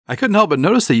I couldn't help but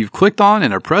notice that you've clicked on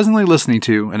and are presently listening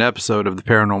to an episode of the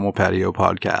Paranormal Patio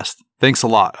podcast. Thanks a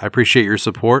lot. I appreciate your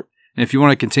support. And if you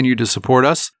want to continue to support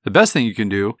us, the best thing you can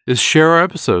do is share our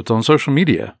episodes on social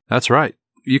media. That's right.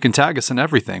 You can tag us in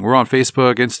everything. We're on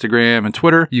Facebook, Instagram, and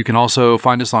Twitter. You can also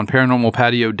find us on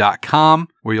paranormalpatio.com,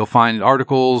 where you'll find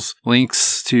articles,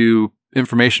 links to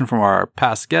information from our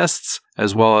past guests,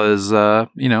 as well as,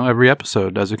 every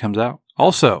episode as it comes out.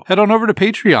 Also, head on over to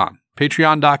Patreon.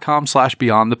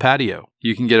 Patreon.com/beyondthepatio.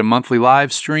 You can get a monthly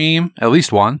live stream, at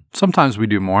least one. Sometimes we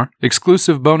do more.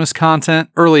 Exclusive bonus content,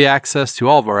 early access to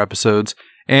all of our episodes.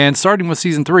 And starting with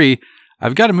season 3,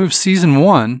 I've got to move season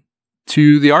 1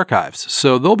 to the archives.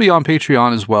 So they'll be on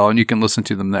Patreon as well, and you can listen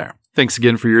to them there. Thanks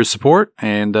again for your support.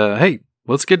 And hey,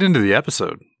 let's get into the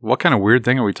episode. What kind of weird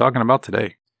thing are we talking about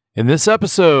today? In this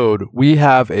episode, we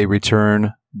have a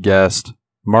return guest,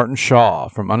 Martin Shaw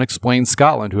from Unexplained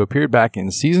Scotland, who appeared back in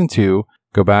season 2.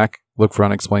 Go back, look for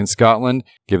Unexplained Scotland,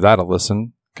 give that a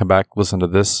listen, come back, listen to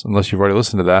this. Unless you've already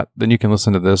listened to that, then you can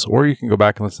listen to this, or you can go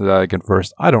back and listen to that again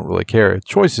first. I don't really care. The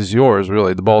choice is yours,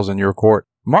 really. The ball's in your court.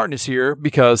 Martin is here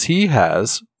because he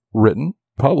has written,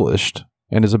 published,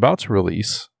 and is about to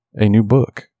release a new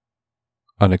book,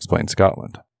 Unexplained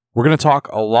Scotland. We're going to talk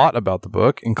a lot about the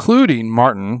book, including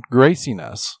Martin gracing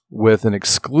us with an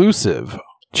exclusive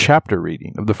chapter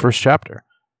reading of the first chapter,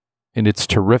 and it's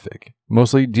terrific.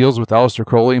 Mostly deals with Aleister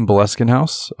Crowley and Boleskine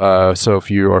House, so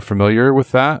if you are familiar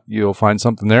with that, you'll find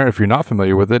something there. If you're not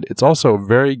familiar with it, it's also a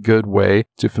very good way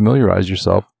to familiarize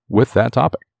yourself with that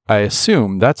topic. I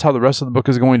assume that's how the rest of the book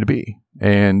is going to be,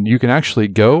 and you can actually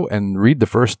go and read the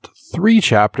first 3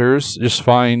 chapters. Just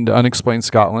find Unexplained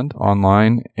Scotland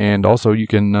online, and also you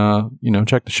can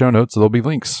check the show notes. There'll be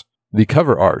links. The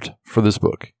cover art for this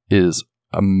book is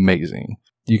amazing.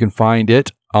 You can find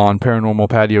it on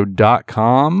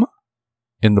paranormalpatio.com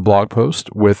in the blog post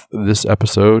with this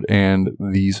episode and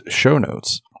these show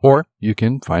notes. Or you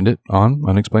can find it on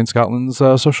Unexplained Scotland's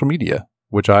social media,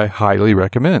 which I highly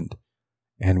recommend.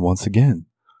 And once again,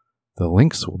 the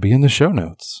links will be in the show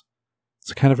notes.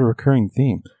 It's kind of a recurring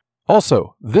theme.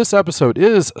 Also, this episode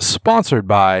is sponsored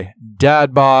by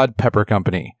Dad Bod Pepper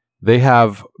Company. They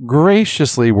have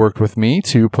graciously worked with me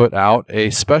to put out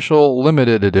a special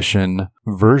limited edition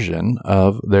version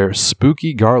of their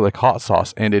spooky garlic hot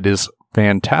sauce, and it is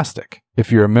fantastic.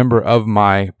 If you're a member of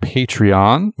my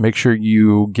Patreon, make sure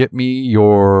you get me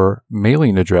your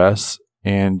mailing address,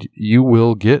 and you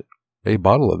will get a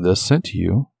bottle of this sent to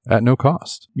you at no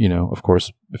cost. Of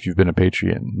course, if you've been a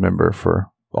Patreon member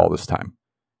for all this time.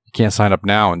 You can't sign up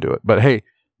now and do it. But hey,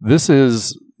 this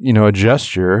is a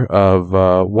gesture of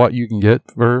what you can get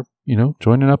for,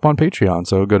 joining up on Patreon.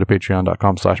 So go to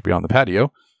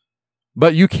patreon.com/beyondthepatio.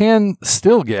 But you can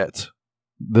still get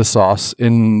the sauce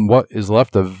in what is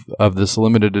left of this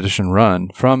limited edition run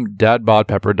from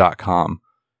dadbodpepper.com.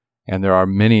 And there are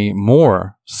many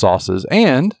more sauces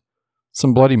and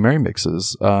some Bloody Mary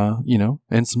mixes,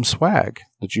 and some swag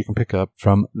that you can pick up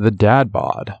from the Dad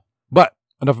Bod. But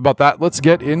enough about that. Let's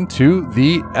get into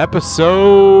the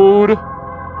episode.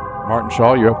 Martin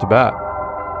Shaw, you're up to bat.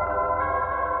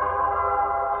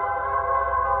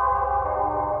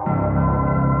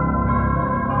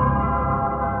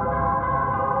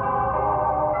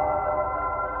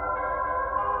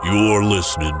 You're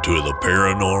listening to the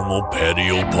Paranormal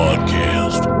Patio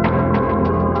Podcast.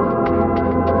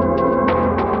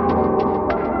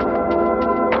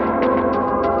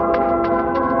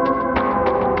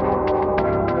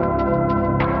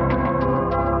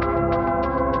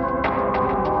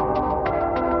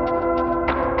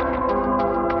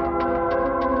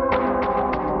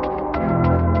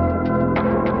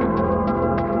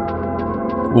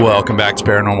 Welcome back to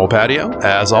Paranormal Patio.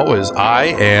 As always, I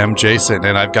am Jason,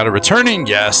 and I've got a returning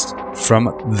guest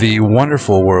from the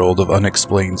wonderful world of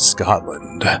Unexplained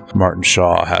Scotland. Martin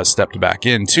Shaw has stepped back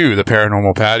into the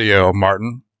Paranormal Patio.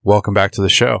 Martin, welcome back to the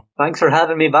show. Thanks for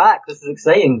having me back. This is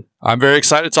exciting. I'm very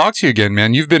excited to talk to you again,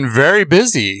 man. You've been very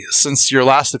busy since your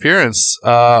last appearance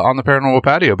on the Paranormal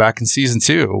Patio back in season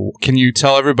 2. Can you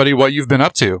tell everybody what you've been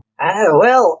up to?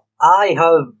 Well, I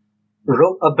have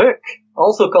wrote a book,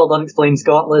 also called Unexplained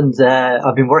Scotland.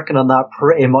 I've been working on that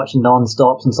pretty much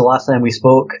non-stop since the last time we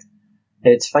spoke.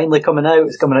 It's finally coming out.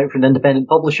 It's coming out from an independent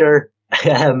publisher.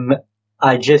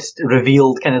 I just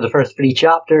revealed kind of the first 3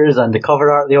 chapters and the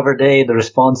cover art the other day. The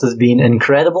response has been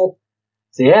incredible.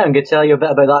 So yeah, I'm going to tell you a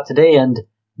bit about that today and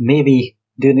maybe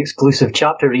do an exclusive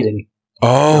chapter reading.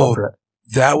 Oh,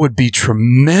 that would be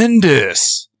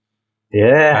tremendous.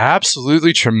 Yeah.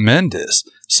 Absolutely tremendous.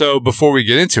 So before we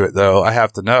get into it, though, I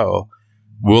have to know,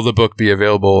 will the book be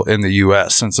available in the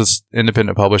U.S. since it's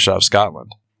independent published out of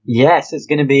Scotland? Yes, it's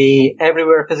going to be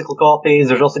everywhere, physical copies.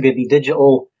 There's also going to be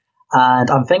digital. And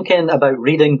I'm thinking about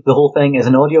reading the whole thing as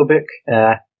an audiobook.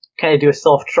 Kind of do a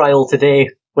soft trial today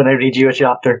when I read you a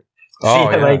chapter. See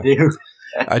how I do.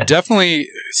 I definitely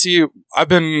see. I've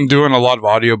been doing a lot of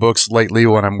audiobooks lately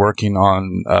when I'm working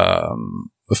on,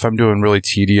 if I'm doing really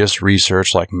tedious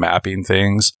research, like mapping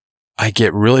things. I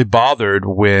get really bothered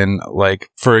when, like,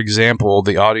 for example,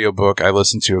 the audiobook I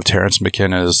listened to of Terrence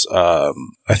McKenna's,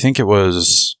 I think it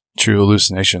was True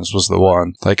Hallucinations was the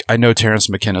one. Like, I know Terrence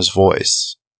McKenna's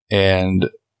voice, and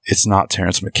it's not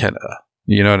Terrence McKenna.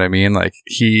 You know what I mean? Like,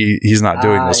 he's not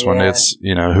doing this one. It's,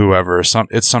 whoever,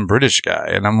 it's some British guy.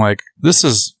 And I'm like, this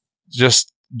is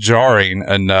just jarring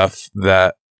enough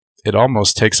that it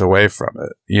almost takes away from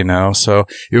it, So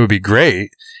it would be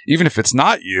great, even if it's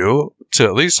not you, to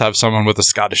at least have someone with a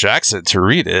Scottish accent to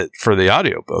read it for the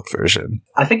audiobook version.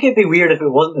 I think it'd be weird if it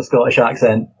wasn't a Scottish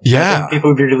accent. Yeah. I think people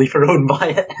would be really thrown by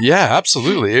it. Yeah,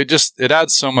 absolutely. It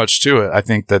adds so much to it. I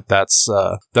think that's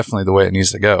definitely the way it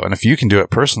needs to go. And if you can do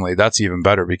it personally, that's even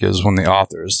better, because when the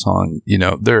author is telling,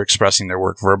 they're expressing their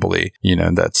work verbally,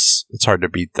 it's hard to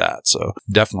beat that. So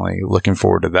definitely looking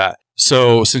forward to that.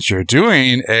 So since you're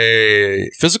doing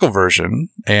a physical version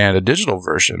and a digital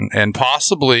version, and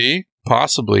possibly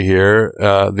here,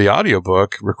 the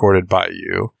audiobook recorded by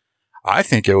you, I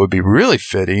think it would be really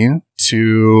fitting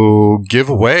to give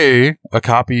away a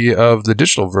copy of the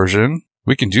digital version.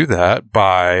 We can do that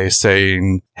by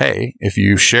saying, hey, if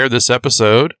you share this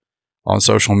episode on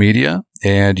social media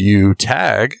and you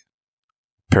tag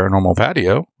Paranormal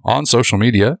Patio on social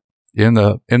media, in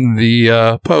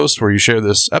the post where you share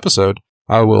this episode,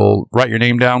 I will write your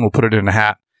name down. We'll put it in a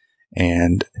hat,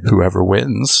 and whoever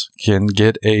wins can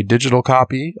get a digital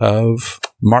copy of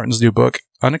Martin's new book,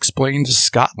 Unexplained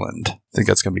Scotland. I think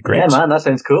that's going to be great. Yeah, man, that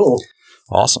sounds cool.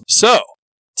 Awesome. So,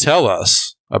 tell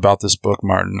us about this book,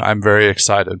 Martin. I'm very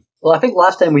excited. Well, I think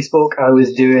last time we spoke, I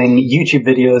was doing YouTube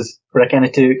videos where I kind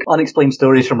of took unexplained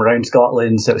stories from around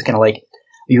Scotland. So it was kind of like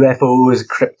UFOs,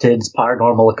 cryptids,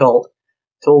 paranormal, occult.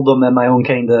 Told them in my own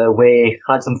kind of way,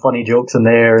 had some funny jokes in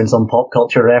there and some pop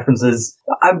culture references.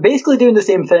 I'm basically doing the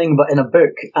same thing, but in a book,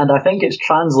 and I think it's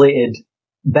translated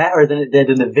better than it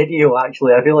did in the video,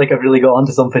 actually. I feel like I've really got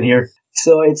onto something here.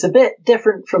 So it's a bit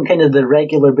different from kind of the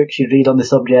regular books you read on the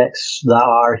subjects that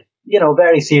are,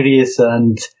 very serious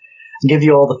and give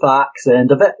you all the facts and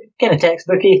a bit kind of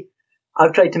textbooky.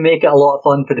 I've tried to make it a lot of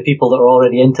fun for the people that are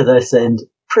already into this and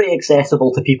pretty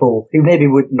accessible to people who maybe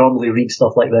wouldn't normally read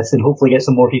stuff like this, and hopefully get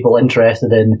some more people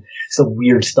interested in some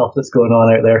weird stuff that's going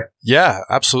on out there. Yeah,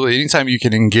 absolutely. Anytime you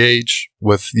can engage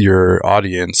with your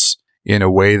audience in a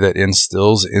way that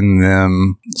instills in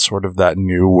them sort of that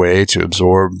new way to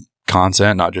absorb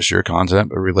content, not just your content,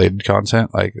 but related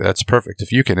content, like, that's perfect.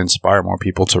 If you can inspire more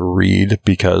people to read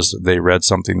because they read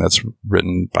something that's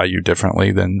written by you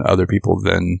differently than other people,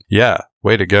 then yeah,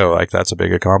 way to go. Like, that's a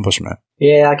big accomplishment.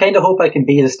 Yeah, I kind of hope I can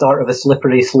be the start of a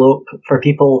slippery slope for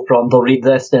people from, they'll read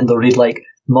this, then they'll read like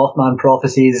Mothman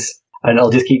Prophecies, and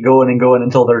it'll just keep going and going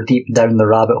until they're deep down the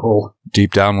rabbit hole.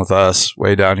 Deep down with us,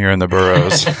 way down here in the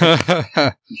burrows.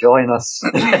 Join us.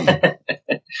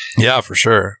 Yeah, for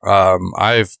sure.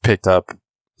 I've picked up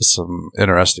some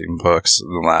interesting books in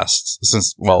the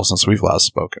since we've last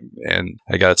spoken. And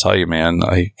I got to tell you, man,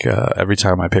 like, every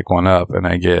time I pick one up and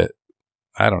I get,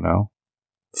 I don't know,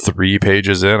 3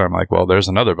 pages in, I'm like, well, there's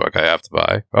another book I have to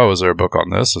buy. Oh, is there a book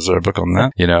on this? Is there a book on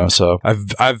that? So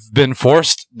I've been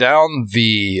forced down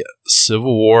the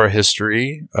Civil War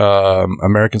history,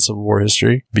 American Civil War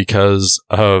history, because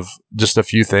of just a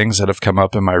few things that have come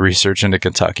up in my research into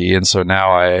Kentucky. And so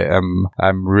now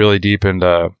I'm really deep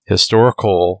into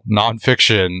historical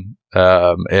nonfiction.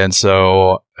 And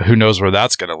so who knows where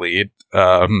that's going to lead?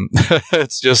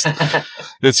 It's just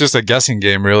a guessing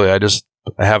game, really.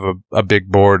 I have a big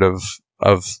board of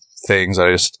things.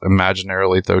 I just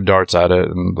imaginarily throw darts at it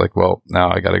and like, well,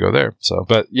 now I got to go there. So,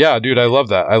 but yeah, dude, I love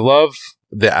that. I love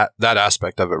that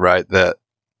aspect of it, right?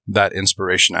 That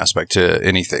inspiration aspect to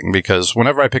anything, because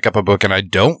whenever I pick up a book and I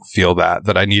don't feel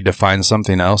that I need to find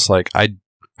something else, like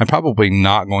I'm probably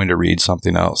not going to read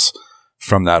something else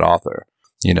from that author.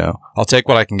 I'll take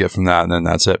what I can get from that and then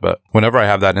that's it. But whenever I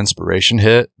have that inspiration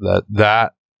hit,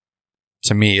 that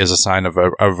to me is a sign of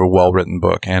a well-written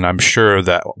book. And I'm sure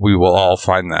that we will all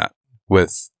find that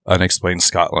with Unexplained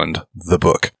Scotland, the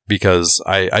book, because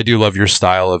I do love your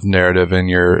style of narrative and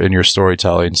your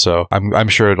storytelling. So I'm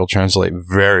sure it'll translate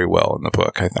very well in the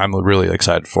book. I'm really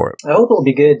excited for it. I hope it'll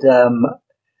be good.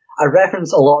 I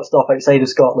reference a lot of stuff outside of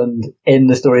Scotland in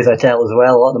the stories I tell as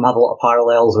well. A lot of them have a lot of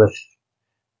parallels with,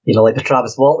 like the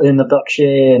Travis Walton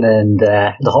abduction and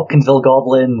the Hopkinsville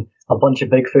Goblin. a bunch of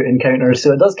Bigfoot encounters,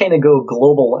 so it does kind of go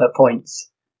global at points,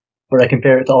 where I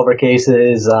compare it to other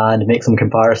cases and make some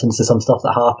comparisons to some stuff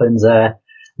that happens.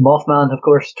 Mothman, of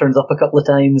course, turns up a couple of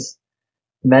times.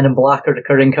 Men in Black are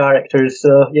recurring characters,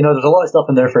 so, there's a lot of stuff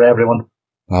in there for everyone.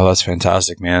 Oh, that's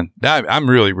fantastic, man. I'm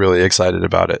really, really excited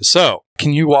about it. So,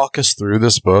 can you walk us through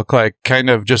this book? Like, kind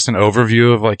of just an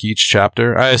overview of, like, each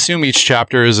chapter? I assume each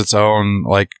chapter is its own,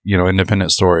 like,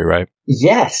 independent story, right?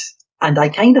 Yes. And I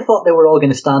kind of thought they were all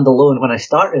going to stand alone when I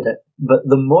started it. But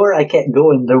the more I kept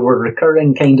going, there were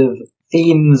recurring kind of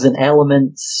themes and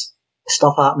elements,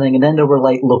 stuff happening. And then there were,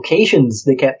 like, locations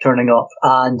that kept turning up.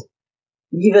 And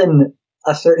even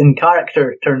a certain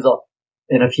character turns up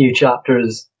in a few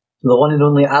chapters. The one and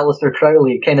only Aleister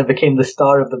Crowley kind of became the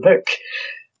star of the book,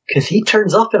 because he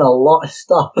turns up in a lot of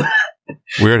stuff.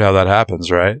 Weird how that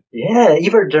happens, right? Yeah,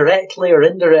 either directly or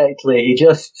indirectly. He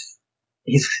just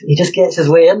gets his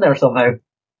way in there somehow.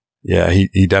 Yeah,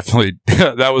 he definitely,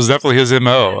 that was definitely his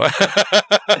MO.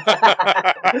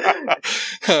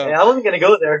 Yeah, I wasn't going to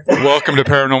go there. Welcome to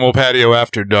Paranormal Patio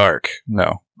After Dark.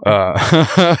 No.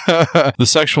 The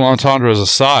sexual entendres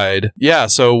aside, yeah,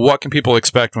 so what can people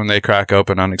expect when they crack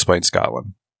open Unexplained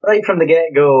Scotland? Right from the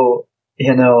get-go,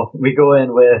 we go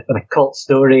in with an occult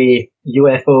story,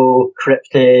 UFO,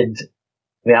 cryptid,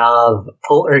 we have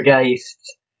poltergeist,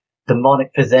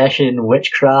 demonic possession,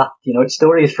 witchcraft, it's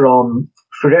stories from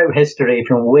throughout history,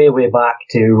 from way, way back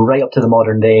to right up to the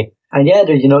modern day. And yeah,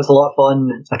 it's a lot of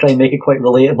fun. I try and make it quite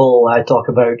relatable. I talk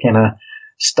about kind of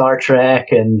Star Trek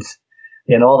and,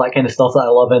 all that kind of stuff that I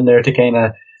love in there to kind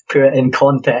of put it in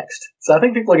context. So I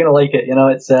think people are going to like it.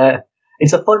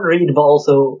 It's a fun read, but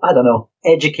also, I don't know,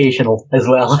 educational as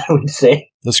well, I would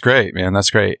say. That's great, man.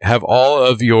 That's great. Have all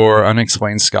of your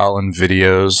Unexplained Scotland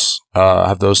videos,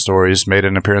 have those stories made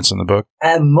an appearance in the book?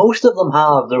 Most of them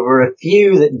have. There were a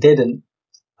few that didn't.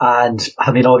 And,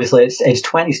 I mean, obviously, it's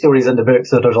 20 stories in the book,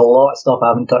 so there's a lot of stuff I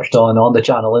haven't touched on the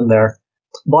channel in there.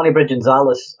 Bonnie Bridge and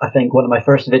Zalis, I think, one of my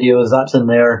first videos, that's in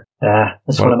there.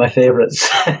 That's one of my favorites.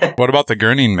 What about the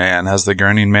Gurning Man? Has the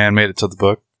Gurning Man made it to the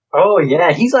book? Oh,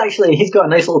 yeah. He's got a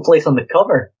nice little place on the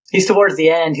cover. He's towards the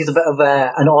end. He's a bit of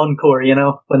an encore,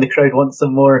 when the crowd wants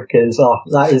some more, because,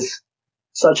 that is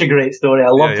such a great story. I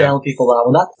love telling people that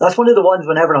one. That's one of the ones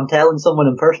whenever I'm telling someone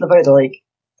in person about it, they're like,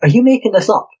 are you making this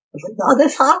up? I was like, no,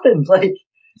 this happened. Like,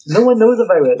 no one knows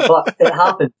about it, but it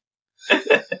happened.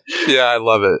 Yeah, I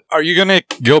love it. Are you going to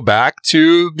go back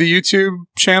to the YouTube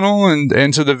channel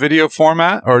and to the video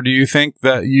format? Or do you think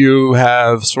that you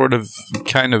have sort of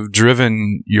kind of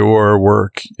driven your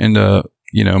work into,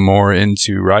 more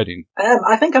into writing?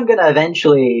 I think I'm going to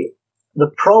eventually.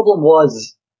 The problem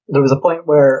was there was a point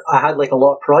where I had like a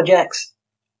lot of projects,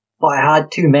 but I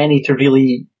had too many to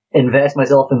really invest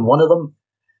myself in one of them.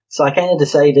 So I kind of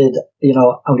decided,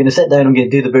 I'm going to sit down, I'm going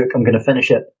to do the book, I'm going to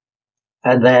finish it.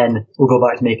 And then we'll go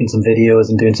back to making some videos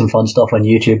and doing some fun stuff on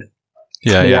YouTube.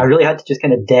 Yeah. I really had to just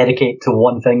kind of dedicate to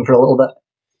one thing for a little bit.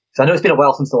 So I know it's been a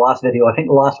while since the last video. I think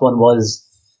the last one was,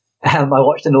 I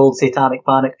watched an old Satanic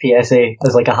Panic PSA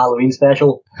as like a Halloween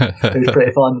special. It was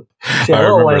pretty fun. So, I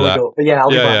remember that. But yeah, I'll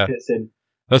be back to it soon.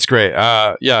 That's great.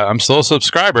 I'm still a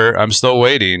subscriber. I'm still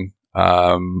waiting.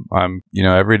 I'm,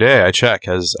 every day I check.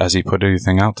 Has he put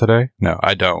anything out today? No,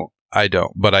 I don't,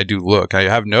 but I do look. I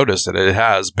have noticed that it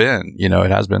has been,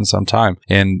 some time.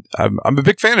 And I'm a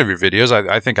big fan of your videos.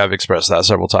 I think I've expressed that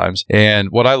several times.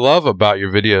 And what I love about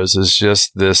your videos is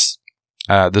just this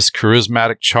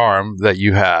charismatic charm that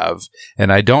you have.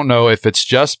 And I don't know if it's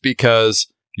just because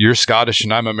you're Scottish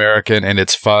and I'm American and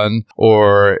it's fun,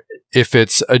 or if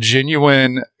it's a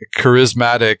genuine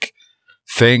charismatic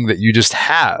thing that you just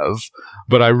have.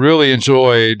 But I really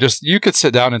enjoy you could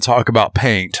sit down and talk about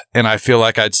paint and I feel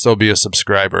like I'd still be a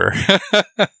subscriber.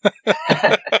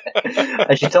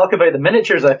 I should talk about the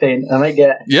miniatures I paint. I might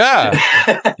get yeah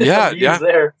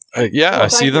there. I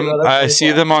see them. I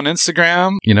see them on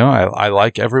Instagram. I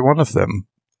like every one of them.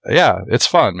 Yeah, it's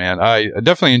fun, man. I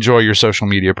definitely enjoy your social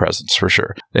media presence for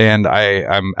sure. And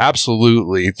I'm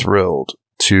absolutely thrilled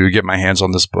to get my hands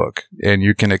on this book. And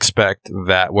you can expect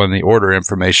that when the order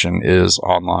information is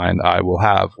online, I will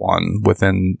have one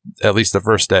within at least the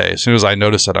first day. As soon as I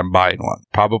notice that I'm buying one,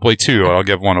 probably two, I'll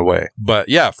give one away. But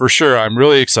yeah, for sure. I'm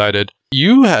really excited.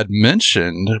 You had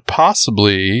mentioned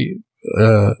possibly,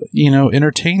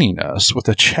 entertaining us with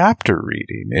a chapter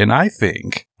reading. And I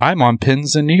think I'm on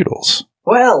pins and needles.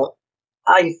 Well,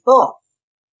 I thought,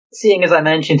 seeing as I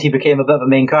mentioned he became a bit of a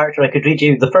main character, I could read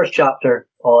you the first chapter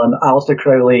on Aleister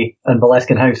Crowley and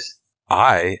Boleskine House.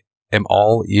 I am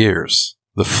all ears.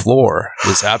 The floor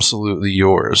is absolutely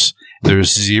yours.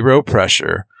 There's zero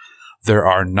pressure. There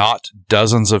are not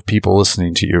dozens of people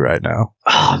listening to you right now.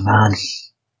 Oh, man.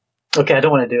 Okay, I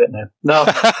don't want to do it now. No.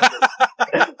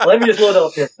 Let me just load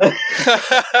up here.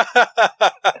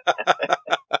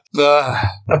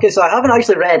 Okay, so I haven't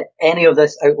actually read any of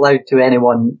this out loud to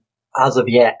anyone as of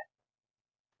yet.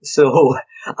 So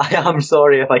I am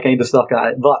sorry if I kind of stuck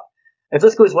at it. But if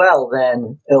this goes well,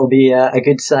 then it'll be a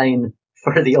good sign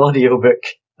for the audiobook.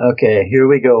 Okay, here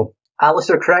we go.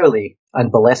 Aleister Crowley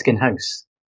and Boleskine House.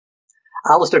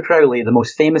 Aleister Crowley, the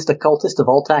most famous occultist of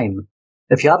all time.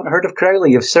 If you haven't heard of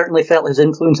Crowley, you've certainly felt his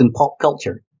influence in pop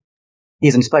culture.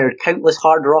 He's inspired countless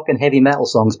hard rock and heavy metal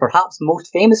songs, perhaps most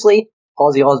famously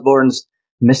Ozzy Osbourne's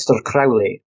Mr.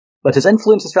 Crowley. But his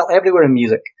influence is felt everywhere in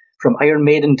music, from Iron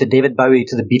Maiden to David Bowie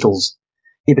to the Beatles.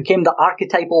 He became the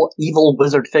archetypal evil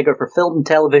wizard figure for film,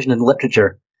 television and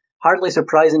literature, hardly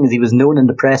surprising as he was known in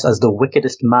the press as the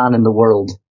wickedest man in the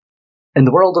world. In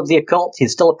the world of the occult, he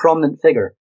is still a prominent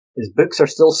figure. His books are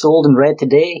still sold and read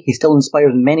today, he still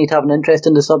inspires many to have an interest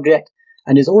in the subject,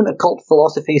 and his own occult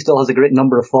philosophy still has a great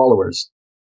number of followers.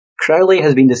 Crowley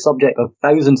has been the subject of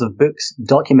thousands of books,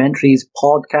 documentaries,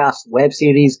 podcasts, web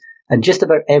series, and just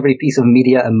about every piece of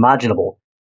media imaginable.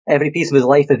 Every piece of his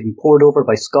life has been pored over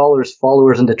by scholars,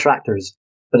 followers, and detractors,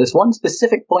 but it's one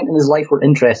specific point in his life we're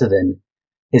interested in.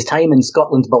 His time in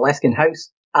Scotland's Boleskine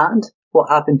House, and what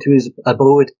happened to his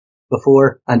abode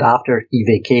before and after he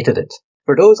vacated it.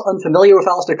 For those unfamiliar with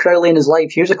Aleister Crowley and his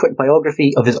life, here's a quick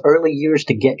biography of his early years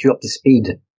to get you up to speed.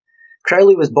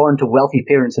 Crowley was born to wealthy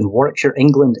parents in Warwickshire,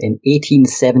 England in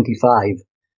 1875.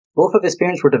 Both of his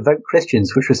parents were devout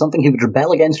Christians, which was something he would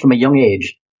rebel against from a young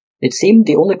age. It seemed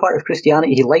the only part of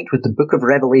Christianity he liked was the Book of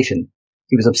Revelation.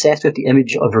 He was obsessed with the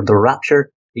image of the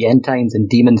rapture, the end times, and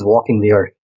demons walking the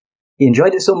earth. He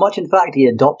enjoyed it so much, in fact, he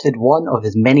adopted one of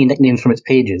his many nicknames from its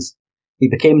pages. He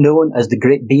became known as the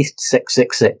Great Beast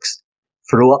 666.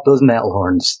 Throw up those metal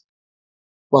horns.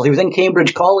 While he was in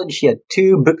Cambridge College, he had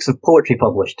 2 books of poetry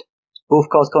published. Both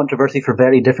caused controversy for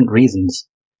very different reasons.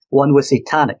 One was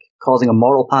satanic, causing a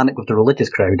moral panic with the religious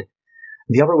crowd.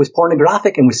 The other was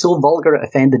pornographic and was so vulgar it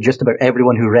offended just about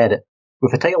everyone who read it.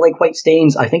 With a title like White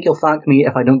Stains, I think you'll thank me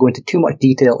if I don't go into too much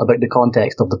detail about the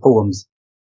context of the poems.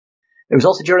 It was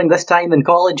also during this time in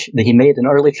college that he made an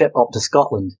early trip up to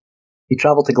Scotland. He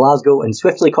travelled to Glasgow and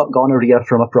swiftly caught gonorrhea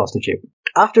from a prostitute.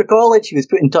 After college, he was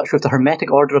put in touch with the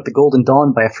Hermetic Order of the Golden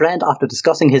Dawn by a friend after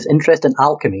discussing his interest in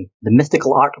alchemy, the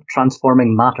mystical art of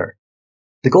transforming matter.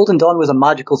 The Golden Dawn was a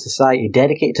magical society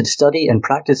dedicated to the study and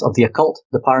practice of the occult,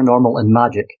 the paranormal, and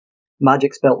magic.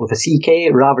 Magic spelt with a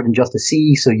CK rather than just a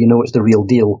C, so you know it's the real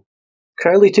deal.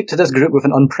 Crowley took to this group with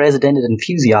an unprecedented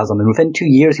enthusiasm, and within 2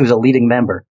 years he was a leading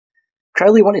member.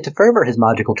 Crowley wanted to further his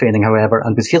magical training, however,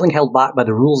 and was feeling held back by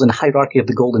the rules and hierarchy of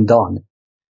the Golden Dawn.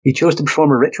 He chose to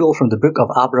perform a ritual from the Book of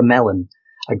Abramelin,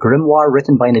 a grimoire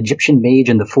written by an Egyptian mage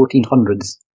in the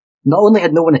 1400s. Not only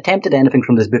had no one attempted anything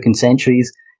from this book in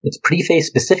centuries, its preface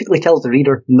specifically tells the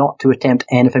reader not to attempt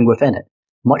anything within it,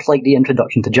 much like the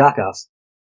introduction to Jackass.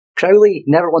 Crowley,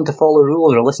 never one to follow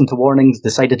rules or listen to warnings,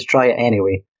 decided to try it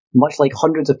anyway, much like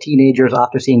hundreds of teenagers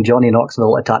after seeing Johnny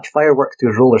Knoxville attach fireworks to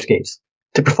his roller skates.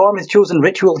 To perform his chosen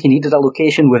ritual, he needed a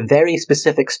location with very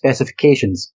specific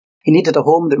specifications. He needed a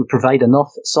home that would provide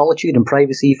enough solitude and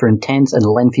privacy for intense and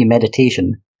lengthy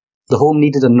meditation. The home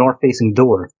needed a north-facing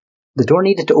door. The door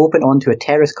needed to open onto a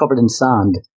terrace covered in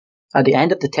sand. At the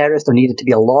end of the terrace there needed to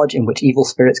be a lodge in which evil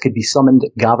spirits could be summoned,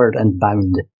 gathered, and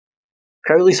bound.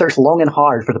 Crowley searched long and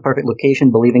hard for the perfect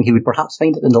location, believing he would perhaps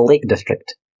find it in the Lake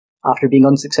District. After being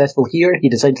unsuccessful here, he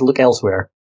decided to look elsewhere.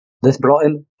 This brought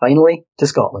him, finally, to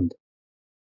Scotland.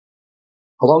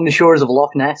 Along the shores of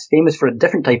Loch Ness, famous for a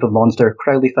different type of monster,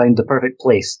 Crowley found the perfect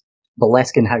place,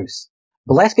 Boleskine House.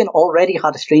 Boleskine already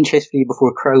had a strange history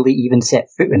before Crowley even set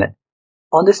foot in it.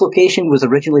 On this location was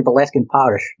originally Boleskine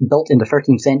Parish, built in the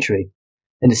 13th century.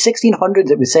 In the 1600s,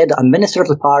 it was said that a minister of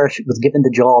the parish was given the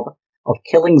job of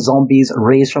killing zombies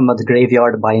raised from the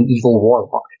graveyard by an evil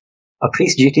warlock. A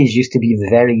priest's duties used to be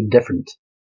very different.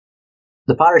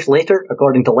 The parish later,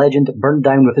 according to legend, burned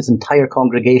down with its entire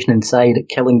congregation inside,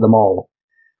 killing them all.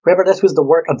 Whether this was the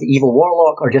work of the evil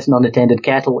warlock or just an unattended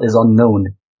kettle is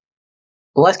unknown.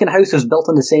 Boleskine House was built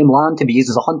on the same land to be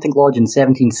used as a hunting lodge in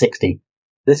 1760.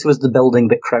 This was the building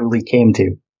that Crowley came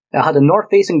to. It had a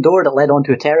north-facing door that led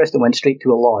onto a terrace that went straight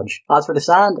to a lodge. As for the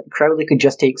sand, Crowley could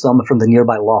just take some from the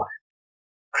nearby loch.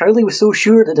 Crowley was so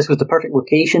sure that this was the perfect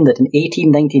location that in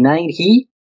 1899 he,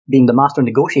 being the master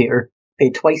negotiator,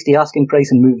 paid twice the asking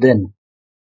price and moved in.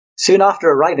 Soon after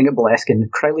arriving at Boleskine,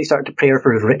 Crowley started to pray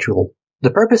for his ritual. The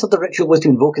purpose of the ritual was to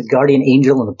invoke his guardian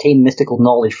angel and obtain mystical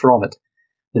knowledge from it.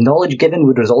 The knowledge given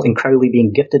would result in Crowley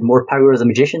being gifted more power as a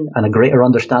magician and a greater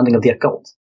understanding of the occult.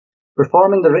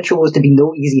 Performing the ritual was to be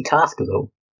no easy task,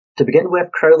 though. To begin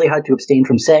with, Crowley had to abstain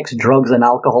from sex, drugs, and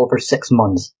alcohol for 6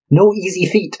 months. No easy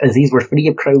feat, as these were 3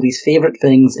 of Crowley's favourite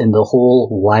things in the whole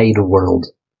wide world.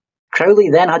 Crowley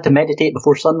then had to meditate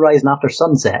before sunrise and after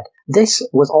sunset. This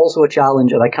was also a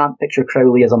challenge, as I can't picture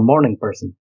Crowley as a morning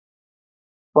person.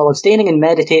 While abstaining and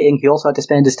meditating, he also had to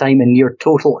spend his time in near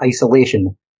total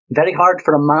isolation. Very hard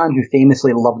for a man who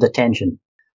famously loved attention.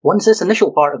 Once this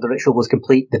initial part of the ritual was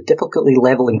complete, the difficulty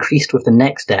level increased with the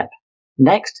next step.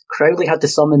 Next, Crowley had to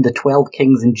summon the 12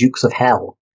 kings and dukes of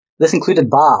hell. This included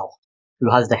Baal,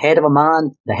 who has the head of a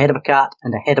man, the head of a cat,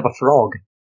 and the head of a frog.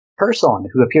 Person,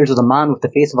 who appears as a man with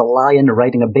the face of a lion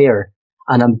riding a bear,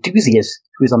 and Amdusius,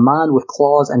 who is a man with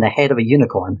claws and the head of a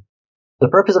unicorn. The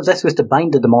purpose of this was to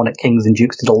bind the demonic kings and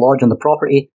dukes to the lodge on the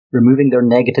property, removing their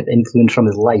negative influence from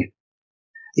his life.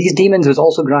 These demons would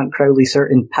also grant Crowley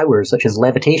certain powers such as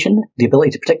levitation, the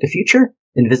ability to predict the future,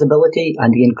 invisibility,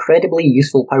 and the incredibly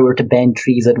useful power to bend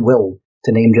trees at will,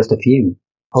 to name just a few.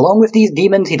 Along with these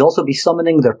demons, he'd also be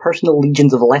summoning their personal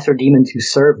legions of lesser demons who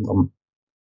served them.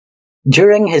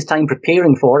 During his time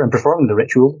preparing for and performing the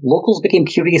ritual, locals became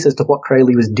curious as to what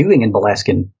Crowley was doing in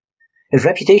Boleskine. His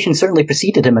reputation certainly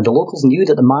preceded him, and the locals knew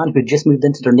that the man who had just moved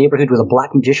into their neighbourhood was a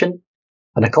black magician,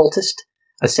 an occultist,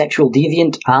 a sexual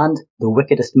deviant, and the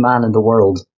wickedest man in the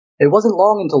world. It wasn't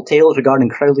long until tales regarding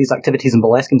Crowley's activities in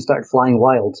Boleskine started flying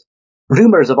wild.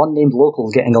 Rumours of unnamed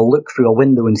locals getting a look through a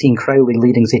window and seeing Crowley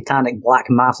leading satanic black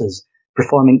masses,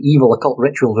 performing evil occult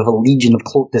rituals with a legion of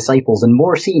cloaked disciples, and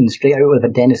more scenes straight out of a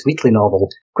Dennis Wheatley novel,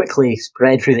 quickly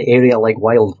spread through the area like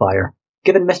wildfire.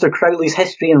 Given Mr. Crowley's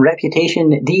history and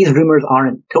reputation, these rumours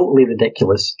aren't totally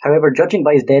ridiculous. However, judging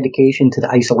by his dedication to the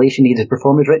isolation needed to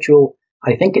perform his ritual,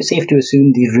 I think it's safe to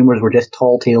assume these rumours were just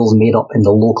tall tales made up in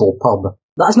the local pub.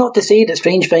 That's not to say that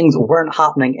strange things weren't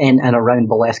happening in and around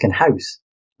Boleskine House.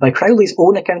 By Crowley's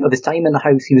own account of his time in the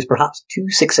house, he was perhaps too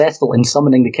successful in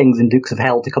summoning the kings and dukes of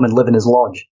hell to come and live in his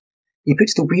lodge. He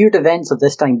puts the weird events of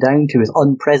this time down to his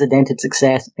unprecedented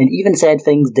success, and even said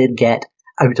things did get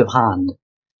out of hand.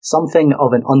 Something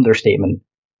of an understatement.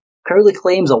 Crowley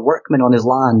claims a workman on his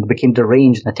land became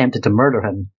deranged and attempted to murder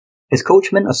him. His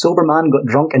coachman, a sober man, got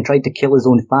drunk and tried to kill his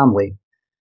own family.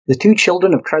 The 2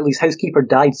 children of Crowley's housekeeper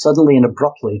died suddenly and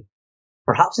abruptly.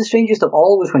 Perhaps the strangest of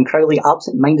all was when Crowley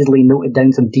absent-mindedly noted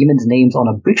down some demons' names on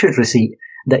a butcher's receipt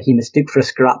that he mistook for a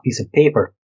scrap piece of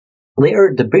paper.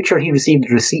 Later, the butcher he received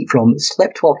the receipt from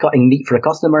slipped while cutting meat for a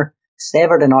customer,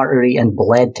 severed an artery, and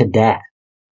bled to death.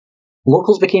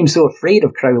 Locals became so afraid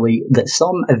of Crowley that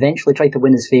some eventually tried to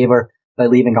win his favour by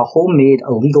leaving a homemade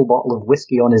illegal bottle of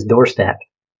whiskey on his doorstep.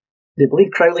 They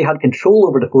believed Crowley had control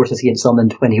over the forces he had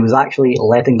summoned when he was actually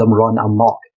letting them run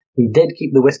amok. He did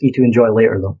keep the whiskey to enjoy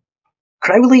later, though.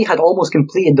 Crowley had almost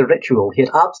completed the ritual. He had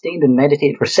abstained and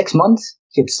meditated for 6 months.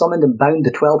 He had summoned and bound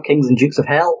the 12 kings and dukes of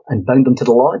hell and bound them to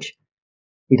the lodge.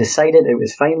 He decided it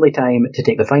was finally time to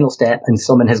take the final step and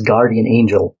summon his guardian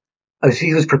angel. As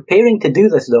he was preparing to do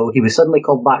this, though, he was suddenly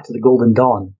called back to the Golden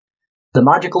Dawn. The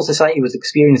magical society was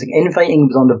experiencing infighting and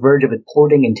was on the verge of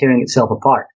imploding and tearing itself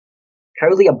apart.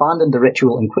 Crowley abandoned the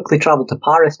ritual and quickly travelled to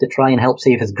Paris to try and help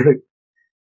save his group.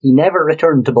 He never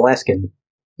returned to Boleskine.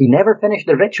 He never finished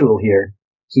the ritual here.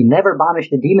 He never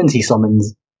banished the demons he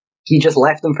summons. He just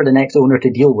left them for the next owner to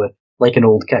deal with, like an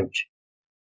old couch.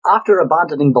 After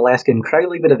abandoning Boleskine,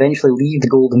 Crowley would eventually leave the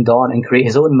Golden Dawn and create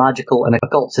his own magical and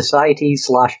occult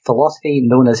society/philosophy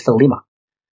known as Thelema.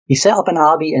 He set up an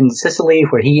abbey in Sicily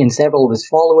where he and several of his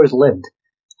followers lived.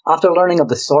 After learning of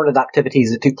the sordid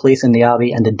activities that took place in the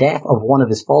abbey and the death of one of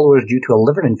his followers due to a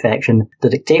liver infection, the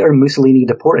dictator Mussolini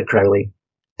deported Crowley.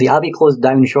 The abbey closed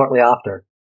down shortly after.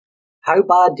 How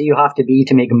bad do you have to be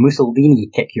to make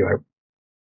Mussolini kick you out?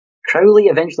 Crowley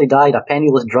eventually died a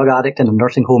penniless drug addict in a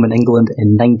nursing home in England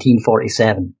in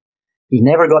 1947. He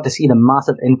never got to see the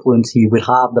massive influence he would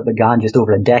have that began just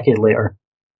over a decade later.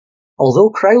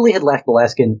 Although Crowley had left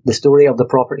Boleskine, the story of the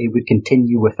property would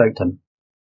continue without him.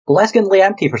 Boleskine lay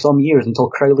empty for some years until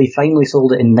Crowley finally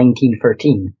sold it in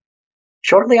 1913.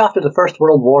 Shortly after the First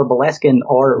World War, Boleskine,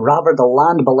 or rather the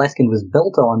land Boleskine was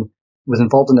built on, was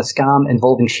involved in a scam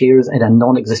involving shares in a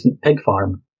non-existent pig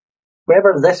farm.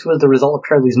 Whether this was the result of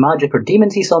Crowley's magic or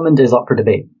demons he summoned is up for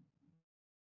debate.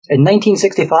 In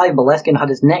 1965, Boleskine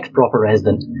had its next proper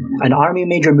resident. An army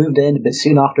major moved in, but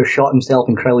soon after shot himself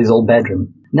in Crowley's old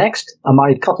bedroom. Next, a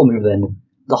married couple moved in.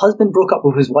 The husband broke up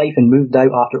with his wife and moved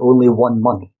out after only 1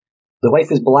 month. The wife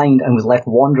was blind and was left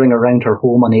wandering around her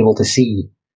home unable to see.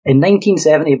 In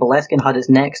 1970, Boleskine had its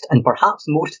next and perhaps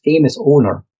most famous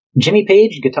owner. Jimmy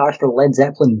Page, guitarist for Led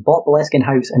Zeppelin, bought Boleskine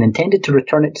House and intended to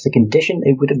return it to the condition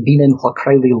it would have been in while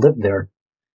Crowley lived there.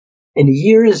 In the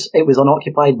years it was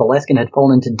unoccupied, Boleskine had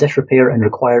fallen into disrepair and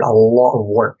required a lot of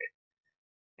work.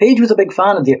 Page was a big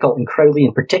fan of the occult and Crowley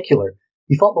in particular.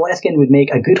 He thought Boleskine would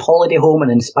make a good holiday home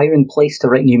and an inspiring place to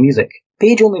write new music.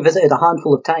 Page only visited a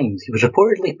handful of times. He was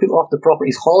reportedly put off the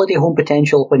property's holiday home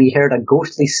potential when he heard a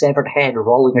ghostly severed head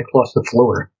rolling across the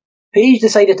floor. Page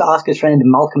decided to ask his friend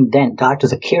Malcolm Dent to act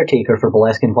as a caretaker for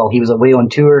Boleskine while he was away on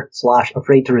tour /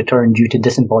 afraid to return due to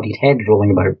disembodied heads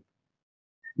rolling about.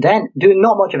 Dent, doing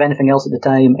not much of anything else at the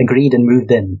time, agreed and moved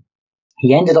in.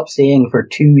 He ended up staying for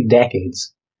 2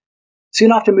 decades.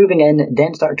 Soon after moving in,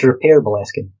 Dent started to repair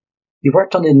Boleskine. He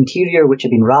worked on the interior, which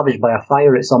had been ravaged by a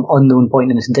fire at some unknown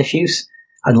point in its disuse,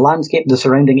 and landscaped the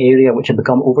surrounding area, which had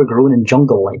become overgrown and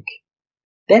jungle-like.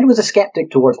 Dent was a skeptic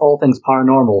towards all things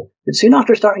paranormal, but soon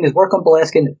after starting his work on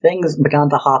Boleskine, things began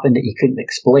to happen that he couldn't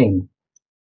explain.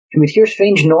 He would hear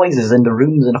strange noises in the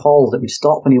rooms and halls that would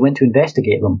stop when he went to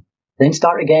investigate them, then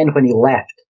start again when he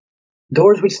left.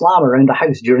 Doors would slam around the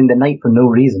house during the night for no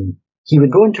reason. He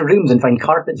would go into rooms and find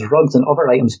carpets, rugs, and other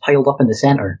items piled up in the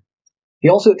centre. He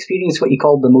also experienced what he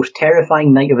called the most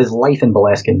terrifying night of his life in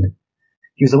Boleskine.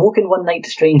 He was awoken one night to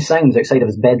strange sounds outside of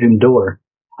his bedroom door.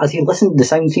 As he listened, the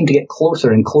sounds seemed to get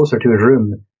closer and closer to his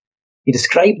room. He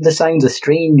described the sounds as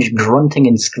strange grunting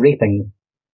and scraping,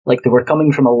 like they were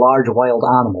coming from a large wild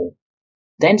animal.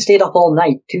 Dent stayed up all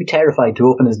night, too terrified to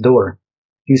open his door.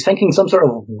 He was thinking some sort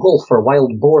of wolf or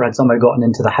wild boar had somehow gotten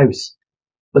into the house.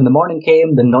 When the morning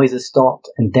came, the noises stopped,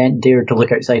 and Dent dared to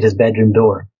look outside his bedroom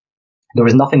door. There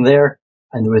was nothing there,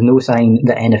 and there was no sign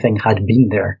that anything had been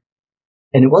there.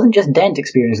 And it wasn't just Dent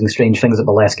experiencing strange things at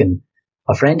Boleskine.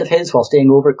 A friend of his, while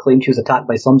staying over, claimed she was attacked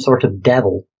by some sort of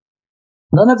devil.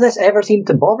 None of this ever seemed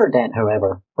to bother Dent,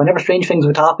 however. Whenever strange things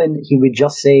would happen, he would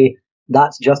just say,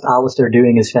 "That's just Alistair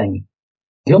doing his thing."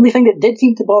 The only thing that did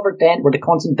seem to bother Dent were the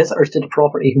constant visitors to the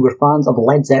property who were fans of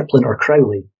Led Zeppelin or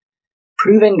Crowley,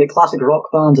 proving that classic rock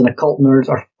fans and occult nerds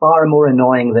are far more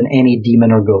annoying than any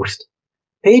demon or ghost.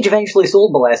 Page eventually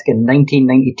sold Boleskine in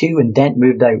 1992 and Dent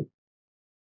moved out.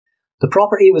 The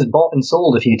property was bought and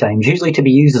sold a few times, usually to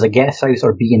be used as a guest house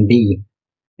or B&B.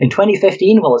 In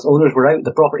 2015, while its owners were out,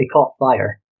 the property caught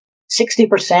fire.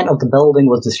 60% of the building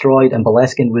was destroyed and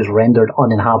Boleskine was rendered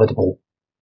uninhabitable.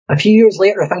 A few years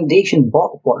later, a foundation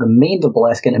bought what remained of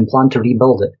Boleskine and planned to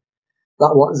rebuild it.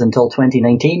 That was until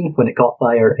 2019, when it caught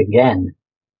fire again.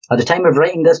 At the time of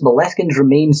writing this, Boleskine's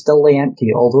remains still lay empty,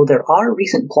 although there are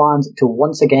recent plans to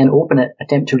once again open it,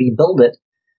 attempt to rebuild it,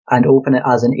 and open it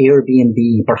as an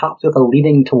Airbnb, perhaps with a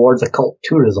leaning towards occult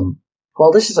tourism.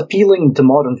 While this is appealing to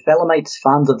modern Phelamites,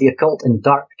 fans of the occult, and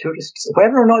dark tourists,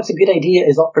 whether or not it's a good idea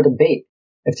is up for debate.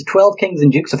 If the 12 Kings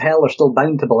and Dukes of Hell are still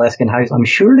bound to Boleskine House, I'm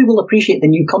sure they will appreciate the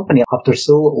new company after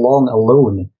so long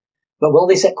alone. But will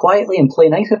they sit quietly and play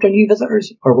nice with their new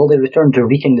visitors, or will they return to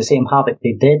wreaking the same havoc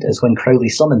they did as when Crowley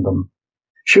summoned them?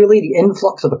 Surely the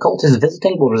influx of occultists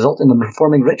visiting will result in them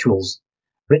performing rituals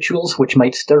which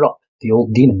might stir up the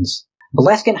old demons.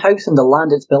 Boleskine House and the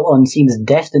land it's built on seems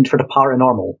destined for the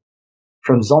paranormal.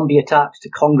 From zombie attacks to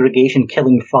congregation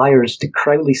killing fires to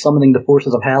Crowley summoning the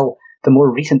forces of hell to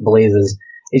more recent blazes,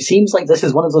 it seems like this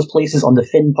is one of those places on the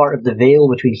thin part of the veil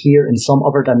between here and some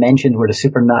other dimension where the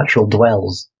supernatural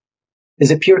dwells.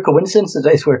 Is it pure coincidence that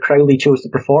this is where Crowley chose to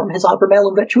perform his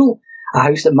Abramelin ritual? A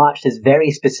house that matched his very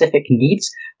specific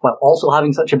needs, while also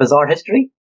having such a bizarre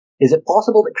history? Is it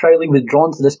possible that Crowley was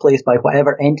drawn to this place by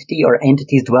whatever entity or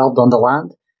entities dwelled on the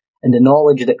land, and the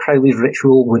knowledge that Crowley's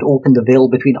ritual would open the veil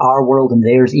between our world and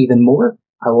theirs even more,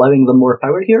 allowing them more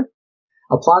power here?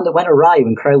 A plan that went awry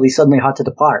when Crowley suddenly had to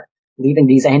depart, leaving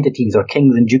these entities or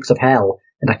kings and dukes of hell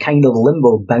in a kind of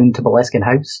limbo bound to Boleskine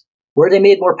House? Were they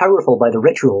made more powerful by the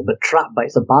ritual, but trapped by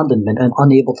its abandonment and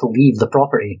unable to leave the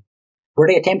property? Were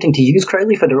they attempting to use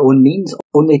Crowley for their own means,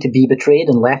 only to be betrayed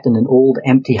and left in an old,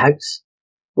 empty house?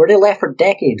 Were they left for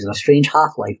decades in a strange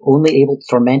half-life, only able to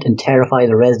torment and terrify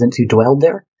the residents who dwelled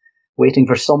there, waiting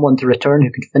for someone to return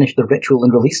who could finish the ritual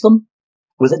and release them?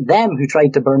 Was it them who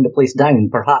tried to burn the place down,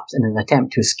 perhaps in an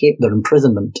attempt to escape their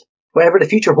imprisonment? Whatever the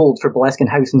future holds for Boleskine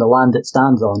House and the land it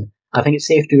stands on, I think it's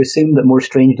safe to assume that more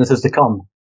strangeness is to come.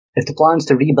 If the plans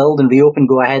to rebuild and reopen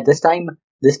go ahead this time,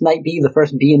 this might be the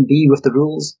first B&B with the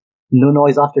rules: no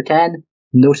noise after 10,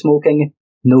 no smoking,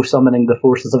 no summoning the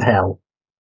forces of hell.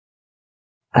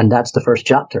 And that's the first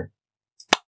chapter.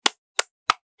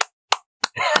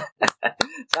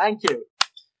 Thank you.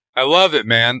 I love it,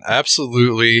 man.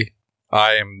 Absolutely.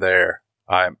 I am there.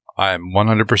 I'm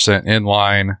 100% in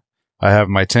line. I have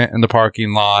my tent in the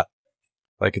parking lot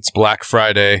like it's Black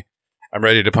Friday. I'm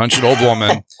ready to punch an old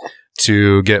woman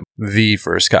to get the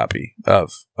first copy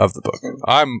of the book.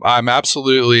 I'm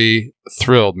absolutely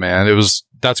thrilled, man.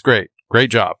 That's great. Great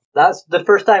job. That's the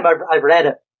first time I've read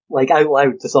it like out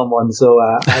loud to someone, so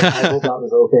I hope that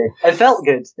was okay. It felt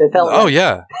good.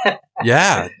 Yeah.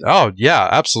 Yeah. Oh, yeah,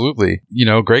 absolutely.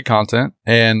 Great content.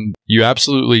 And you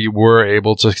absolutely were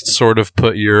able to sort of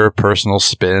put your personal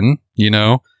spin,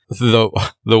 The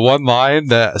one line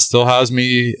that still has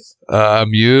me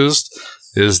amused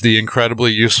is the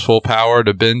incredibly useful power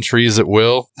to bend trees at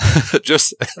will.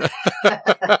 Just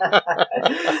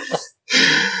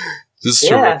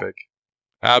terrific.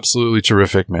 Absolutely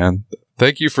terrific, man.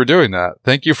 Thank you for doing that.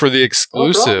 Thank you for the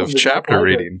exclusive chapter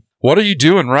reading. What are you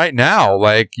doing right now?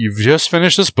 Like, you've just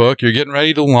finished this book. You're getting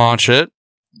ready to launch it.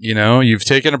 You've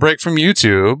taken a break from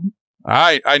YouTube.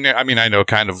 I know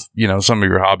kind of, some of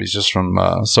your hobbies just from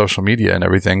social media and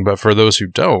everything. But for those who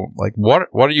don't, like, what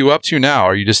are you up to now?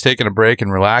 Are you just taking a break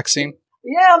and relaxing?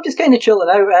 Yeah, I'm just kind of chilling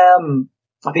out.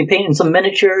 I've been painting some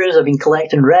miniatures. I've been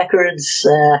collecting records.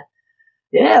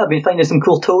 I've been finding some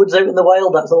cool toads out in the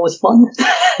wild. That's always fun.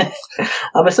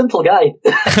 I'm a simple guy.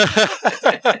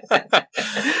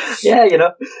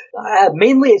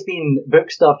 Mainly it's been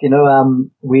book stuff,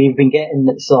 we've been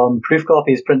getting some proof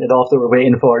copies printed off that we're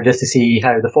waiting for just to see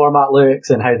how the format looks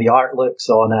and how the art looks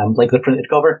on, the printed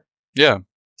cover. Yeah.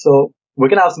 So we're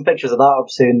going to have some pictures of that up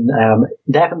soon,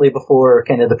 definitely before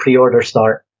kind of the pre-order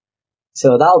start.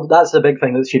 So that's the big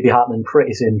thing that should be happening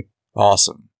pretty soon.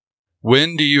 Awesome.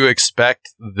 When do you expect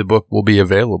the book will be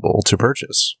available to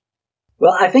purchase?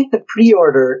 Well, I think the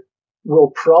pre-order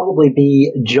will probably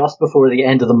be just before the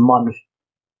end of the month,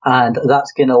 and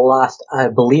that's going to last, I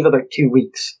believe, about 2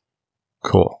 weeks.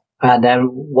 Cool. And then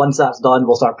once that's done,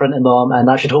 we'll start printing them, and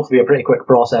that should hopefully be a pretty quick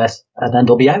process, and then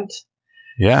they'll be out.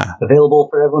 Yeah. Available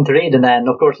for everyone to read, and then,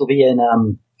 of course, they'll be in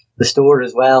the store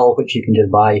as well, which you can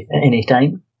just buy at any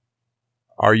time.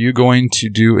 Are you going to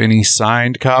do any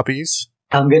signed copies?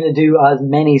 I'm going to do as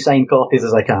many signed copies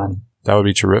as I can. That would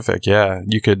be terrific. Yeah.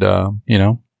 You could,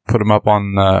 put them up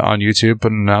on YouTube,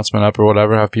 put an announcement up or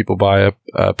whatever, have people buy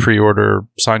a pre-order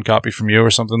signed copy from you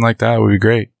or something like that. It would be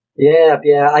great. Yeah.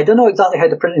 I don't know exactly how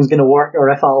the printing is going to work or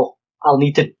if I'll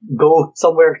need to go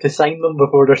somewhere to sign them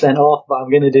before they're sent off, but I'm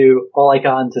going to do all I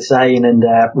can to sign and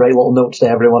write little notes to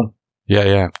everyone.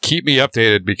 Yeah. Keep me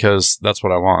updated because that's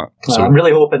what I want. So, I'm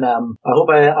really hoping, I hope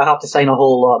I have to sign a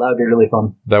whole lot. That would be really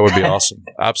fun. That would be awesome.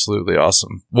 Absolutely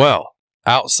awesome. Well,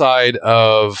 outside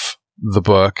of the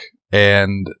book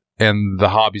and the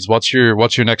hobbies, what's your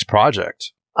next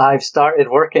project? I've started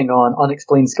working on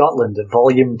Unexplained Scotland,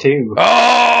 Volume 2.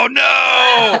 Oh,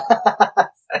 no!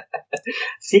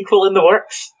 Sequel in the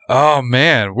works. Oh,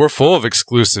 man. We're full of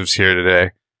exclusives here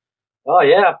today. Oh,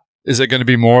 yeah. Is it going to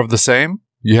be more of the same?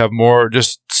 You have more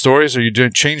just stories, or you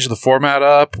change the format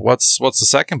up? What's the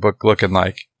second book looking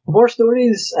like? More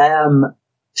stories,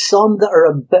 some that are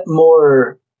a bit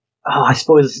more, I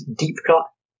suppose, deep cut.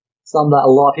 Some that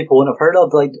a lot of people wouldn't have heard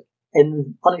of. Like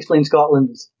in Unexplained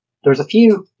Scotland, there's a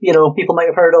few, people might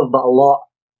have heard of, but a lot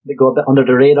that go a bit under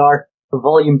the radar.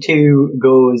 Volume 2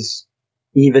 goes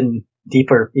even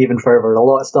deeper, even further. A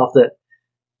lot of stuff that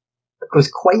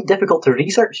was quite difficult to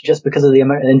research just because of the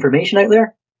amount of information out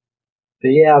there. But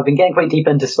yeah, I've been getting quite deep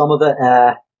into some of it.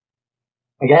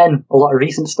 Again, a lot of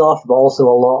recent stuff, but also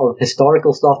a lot of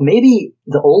historical stuff. Maybe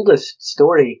the oldest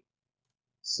story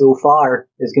so far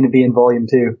is going to be in Volume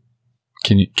 2.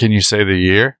 Can you say the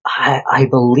year? I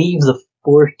believe the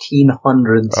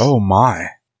 1400s. Oh my.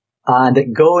 And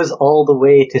it goes all the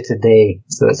way to today,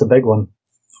 so it's a big one.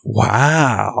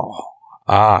 Wow.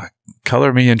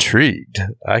 Color me intrigued.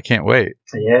 I can't wait.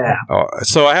 Yeah.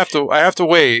 So I have to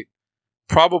wait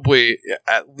probably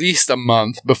at least a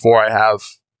month before I have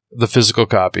the physical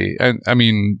copy. And I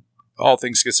mean, all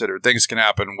things considered, things can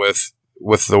happen with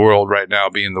the world right now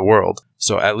being the world.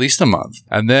 So at least a month.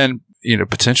 And then,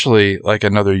 potentially like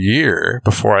another year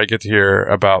before I get to hear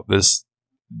about this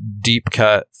deep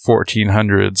cut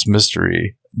 1400s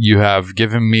mystery. You have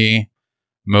given me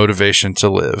motivation to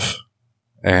live.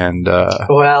 And,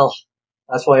 well,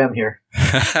 that's why I'm here.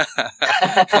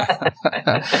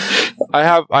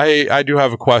 I do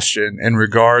have a question in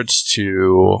regards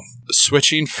to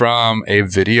switching from a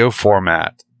video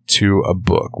format to a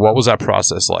book. What was that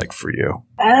process like for you?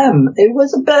 It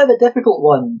was a bit of a difficult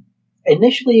one.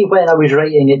 Initially, when I was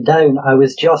writing it down, I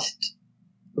was just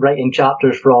writing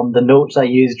chapters from the notes I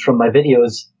used from my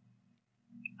videos.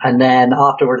 And then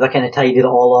afterwards, I kind of tidied it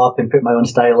all up and put my own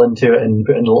style into it and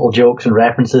put in little jokes and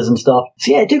references and stuff.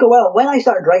 So yeah, it took a while. When I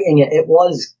started writing it, it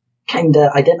was I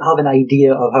didn't have an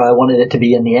idea of how I wanted it to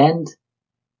be in the end.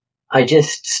 I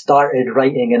just started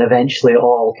writing and eventually it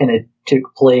all kind of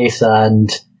took place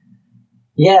and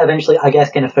yeah, eventually, I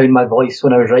guess, kind of found my voice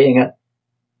when I was writing it.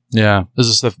 Yeah. This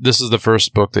is the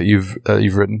first book that you've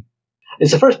written.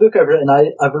 It's the first book I've written.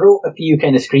 I've wrote a few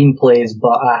kind of screenplays,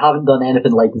 but I haven't done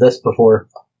anything like this before.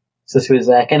 So this was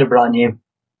kind of brand new.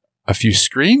 A few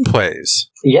screenplays?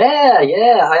 Yeah.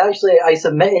 I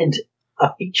submitted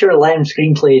a feature-length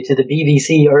screenplay to the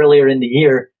BBC earlier in the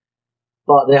year,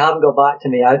 but they haven't got back to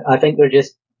me. I think they're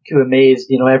just too amazed.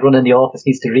 You know, everyone in the office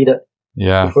needs to read it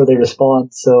before they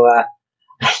respond. So,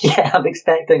 yeah, I'm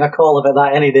expecting a call about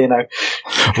that any day now.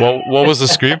 Well, what was the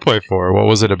screenplay for? What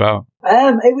was it about?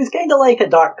 It was kind of like a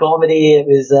dark comedy. It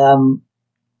was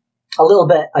a little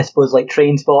bit, I suppose, like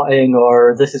Train Spotting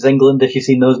or This Is England, if you've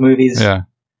seen those movies. Yeah.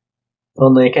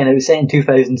 Only kind of, it was set in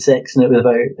 2006, and it was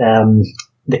about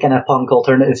the kind of punk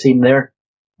alternative scene there.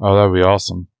 Oh, that would be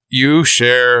awesome. You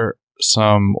share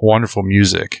some wonderful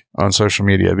music on social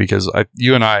media because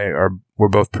you and we're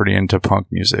both pretty into punk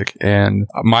music, and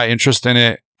my interest in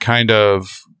it kind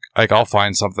of like I'll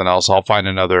find something else. I'll find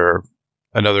another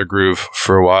groove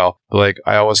for a while. But like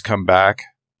I always come back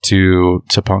to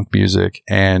punk music,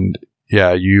 and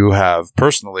yeah, you have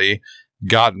personally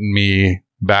gotten me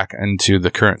back into the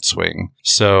current swing.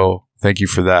 So thank you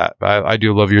for that. I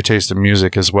do love your taste in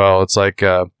music as well. It's like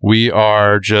we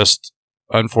are just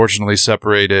unfortunately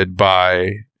separated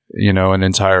by, you know, an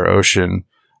entire ocean.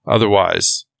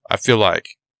 Otherwise, I feel like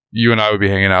you and I would be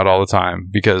hanging out all the time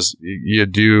because you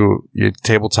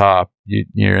tabletop,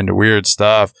 you're into weird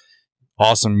stuff,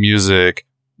 awesome music,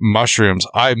 mushrooms.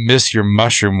 I miss your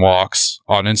mushroom walks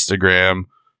on Instagram.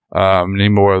 Need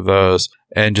more of those,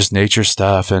 and just nature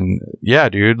stuff. And yeah,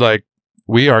 dude, like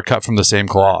we are cut from the same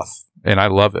cloth, and I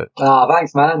love it. Ah,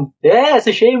 thanks, man. Yeah, it's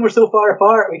a shame we're so far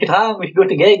apart. We could hang, we could go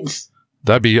to gigs.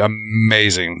 That'd be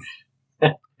amazing.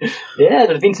 Yeah,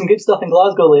 there's been some good stuff in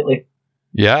Glasgow lately.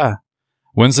 Yeah.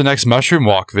 When's the next mushroom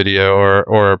walk video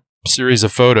or series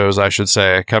of photos, I should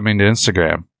say, coming to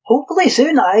Instagram? Hopefully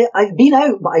soon. I've been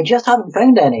out, but I just haven't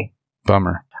found any.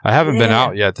 Bummer. I haven't been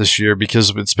out yet this year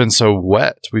because it's been so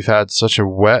wet. We've had such a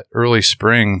wet early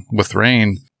spring with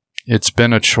rain. It's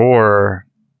been a chore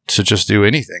to just do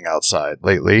anything outside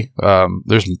lately.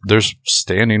 There's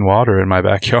standing water in my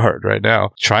backyard right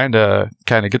now. Trying to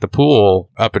kind of get the pool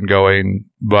up and going,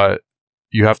 but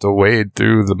you have to wade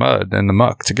through the mud and the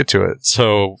muck to get to it.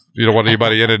 So you don't want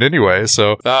anybody in it anyway.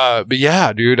 So, but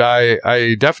yeah, dude,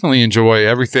 I definitely enjoy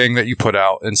everything that you put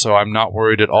out. And so I'm not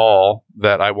worried at all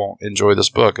that I won't enjoy this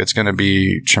book. It's going to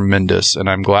be tremendous. And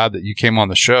I'm glad that you came on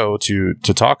the show to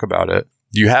talk about it.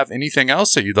 Do you have anything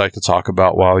else that you'd like to talk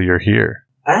about while you're here?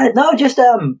 No, just,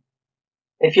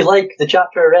 if you like the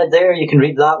chapter I read there, you can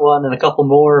read that one and a couple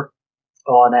more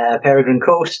on Peregrine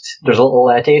Coast. There's a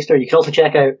little taster. You can also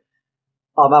check out,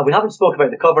 oh man, we haven't spoke about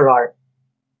the cover art.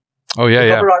 Oh yeah,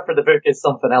 the cover art for the book is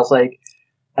something else. Like,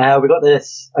 I got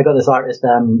this artist,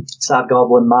 Sad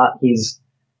Goblin Matt.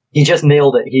 He just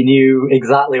nailed it. He knew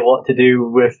exactly what to do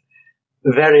with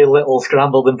very little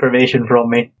scrambled information from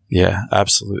me. Yeah,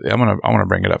 absolutely. I want to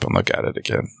bring it up and look at it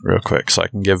again real quick so I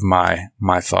can give my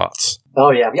thoughts.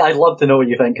 Oh yeah, I'd love to know what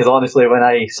you think, because honestly, when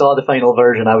I saw the final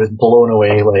version, I was blown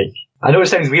away. Like, I know it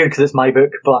sounds weird because it's my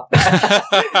book, but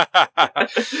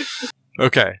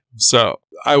okay. So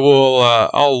I will.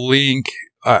 I'll link.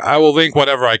 I will link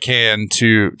whatever I can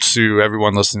to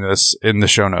everyone listening to this in the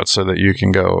show notes so that you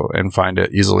can go and find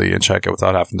it easily and check it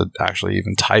without having to actually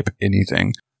even type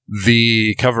anything.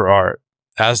 The cover art,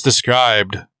 as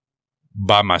described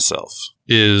by myself,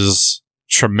 is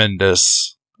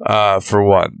tremendous. For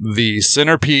one, the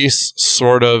centerpiece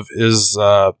sort of is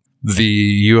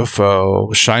the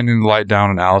UFO shining the light down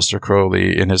on Aleister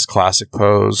Crowley in his classic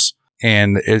pose,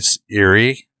 and it's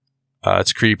eerie.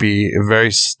 It's creepy,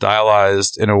 very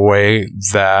stylized in a way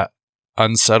that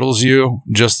unsettles you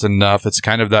just enough. It's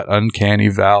kind of that uncanny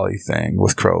valley thing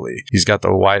with Crowley. He's got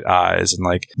the white eyes, and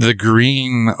like the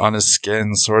green on his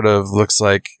skin sort of looks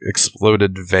like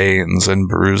exploded veins and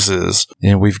bruises.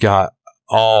 And we've got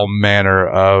all manner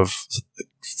of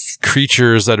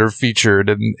creatures that are featured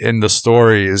in the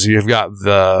stories. You've got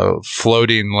the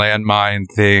floating landmine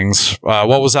things.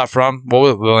 What was that from? What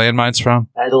were the landmines from?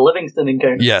 The Livingston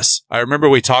encounter. Yes. I remember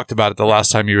we talked about it the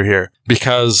last time you were here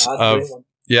because of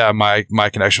my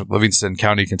connection with Livingston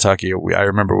County, Kentucky. I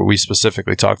remember we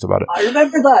specifically talked about it. I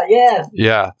remember that, yeah.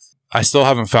 Yeah. I still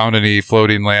haven't found any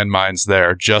floating landmines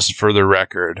there, just for the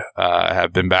record. I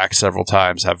have been back several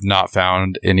times, have not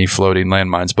found any floating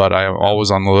landmines, but I am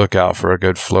always on the lookout for a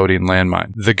good floating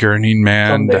landmine. The Gurning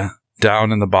Man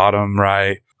down in the bottom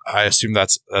right. I assume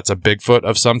that's a Bigfoot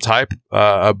of some type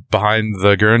behind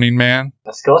the Gurning Man.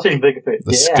 A Scottish Bigfoot.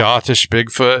 The Scottish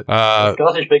Bigfoot. The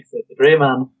Scottish Bigfoot, the Grey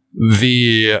Man.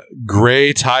 The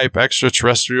gray type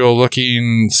extraterrestrial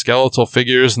looking skeletal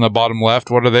figures in the bottom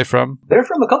left, what are they from? They're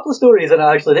from a couple of stories, and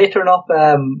actually they turn up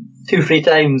 2-3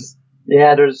 times.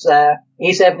 Yeah, there's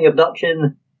A70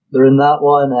 Abduction, they're in that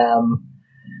one.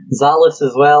 Zalus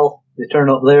as well, they turn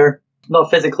up there.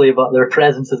 Not physically, but their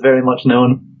presence is very much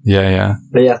known. Yeah.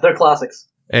 But yeah, they're classics.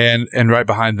 And right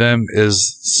behind them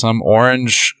is some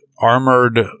orange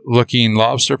armored looking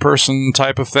lobster person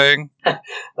type of thing.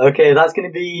 Okay, that's going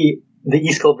to be the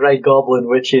East Kilbride Goblin,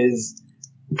 which is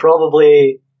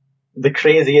probably the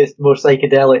craziest, most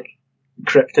psychedelic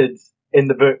cryptid in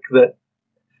the book that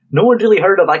no one's really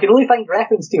heard of. I can only find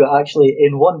reference to it actually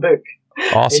in one book.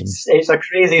 Awesome. It's a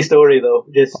crazy story though.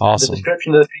 Just awesome. The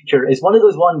description of the creature. It's one of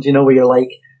those ones, where you're like,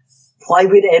 why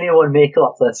would anyone make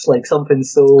up this? Like something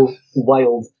so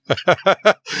wild.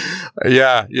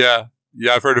 Yeah,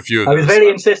 I've heard a few of those. I was very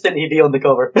insistent he'd be on the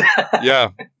cover. Yeah,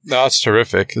 no, it's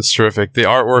terrific. It's terrific. The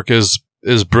artwork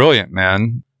is brilliant,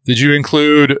 man. Did you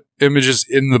include images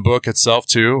in the book itself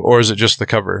too, or is it just the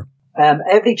cover?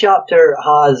 Every chapter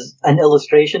has an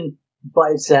illustration,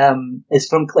 but it's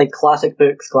from like classic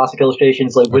books, classic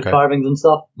illustrations, like wood carvings and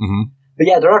stuff. Mm-hmm. But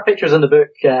yeah, there are pictures in the book,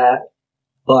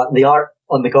 but the art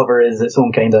on the cover is its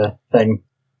own kind of thing.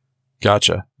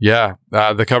 Gotcha. Yeah,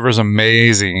 the cover's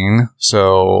amazing.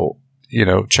 So,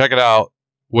 check it out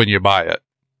when you buy it,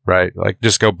 right? Like,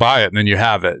 just go buy it and then you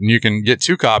have it. And you can get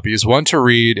 2 copies, one to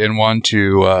read and one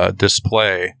to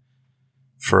display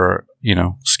for,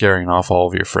 scaring off all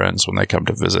of your friends when they come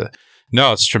to visit.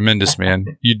 No, it's tremendous, man.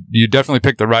 You definitely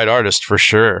picked the right artist for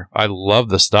sure. I love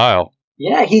the style.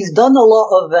 Yeah, he's done a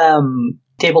lot of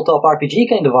tabletop RPG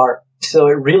kind of art. So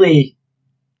it really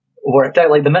worked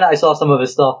out. Like the minute I saw some of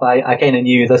his stuff, I kind of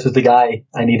knew this was the guy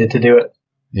I needed to do it.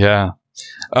 Yeah.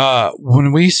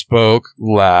 When we spoke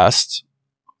last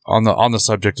on the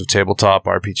subject of tabletop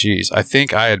RPGs, I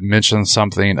think I had mentioned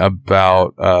something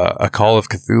about a Call of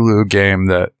Cthulhu game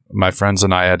that my friends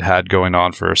and I had going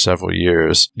on for several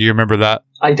years. Do you remember that?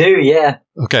 I do, yeah.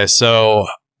 Okay, so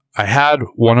I had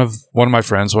one of my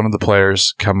friends, one of the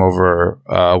players, come over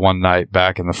one night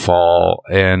back in the fall,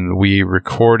 and we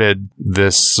recorded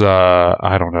this,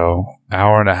 I don't know,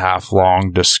 hour and a half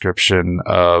long description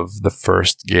of the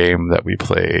first game that we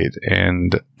played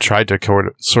and tried to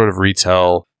sort of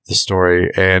retell the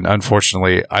story. And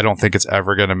unfortunately, I don't think it's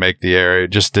ever going to make the air. It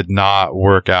just did not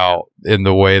work out in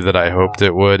the way that I hoped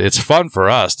it would. It's fun for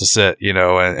us to sit,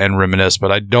 and reminisce,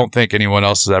 but I don't think anyone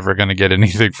else is ever going to get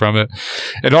anything from it.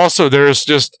 And also, there's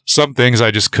just some things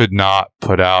I just could not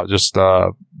put out, just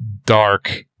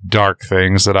dark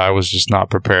things that I was just not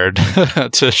prepared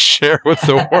to share with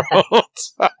the world.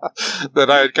 That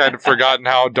I had kind of forgotten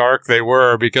how dark they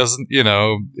were because,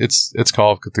 it's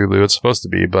Call of Cthulhu. It's supposed to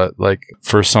be, but like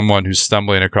for someone who's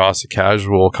stumbling across a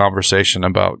casual conversation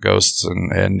about ghosts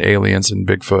and aliens and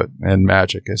Bigfoot and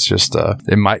magic, it's just,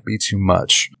 it might be too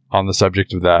much on the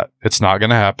subject of that. It's not going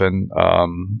to happen.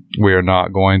 We are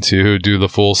not going to do the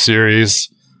full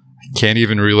series. Can't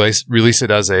even release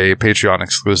it as a Patreon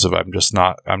exclusive. I'm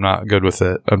not good with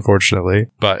it, unfortunately.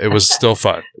 But it was still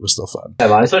fun. Yeah,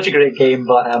 man, it's such a great game,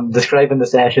 but describing the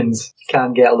sessions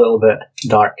can get a little bit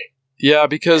dark. Yeah,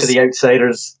 because to the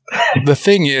outsiders. The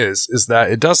thing is that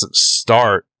it doesn't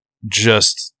start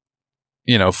just,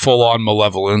 full on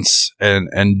malevolence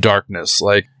and darkness.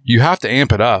 Like, you have to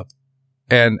amp it up.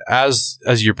 And as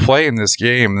you're playing this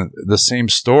game, the same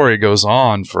story goes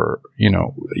on for,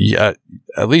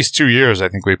 at least 2 years, I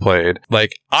think we played.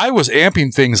 Like, I was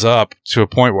amping things up to a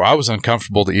point where I was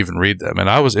uncomfortable to even read them. And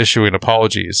I was issuing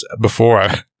apologies before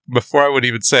I would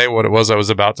even say what it was I was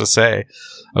about to say.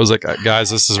 I was like, guys,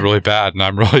 this is really bad and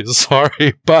I'm really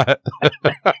sorry, but,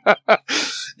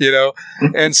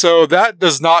 and so that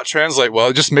does not translate well.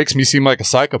 It just makes me seem like a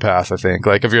psychopath, I think.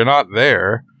 Like, if you're not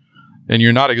there, and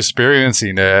you're not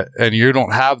experiencing it, and you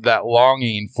don't have that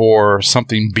longing for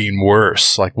something being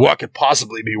worse, like what could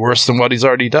possibly be worse than what he's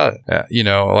already done?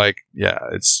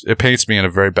 It paints me in a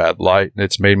very bad light, and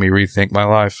it's made me rethink my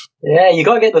life. Yeah, you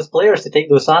gotta get those players to take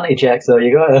those sanity checks, though.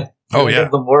 You gotta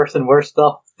give them worse and worse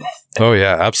stuff. Oh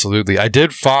yeah, absolutely. I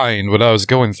did find when I was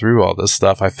going through all this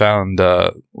stuff, I found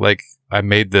I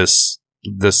made this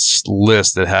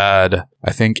list that had,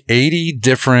 I think, 80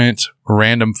 different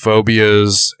random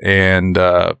phobias and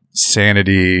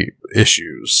sanity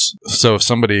issues. So if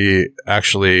somebody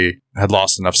actually had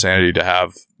lost enough sanity to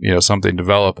have, something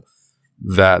develop,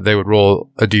 that they would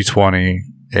roll a d20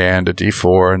 and a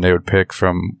D4, and they would pick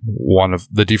from one of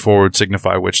the D4 would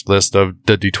signify which list of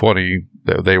the D20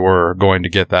 that they were going to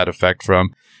get that effect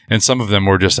from. And some of them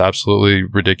were just absolutely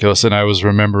ridiculous. And I was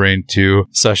remembering two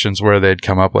sessions where they'd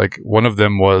come up, like one of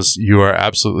them was, you are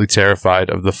absolutely terrified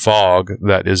of the fog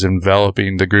that is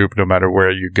enveloping the group no matter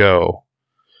where you go.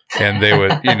 And they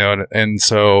would, and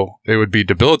so it would be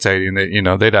debilitating. They,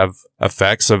 they'd have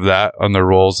effects of that on their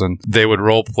rolls, and they would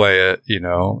role play it,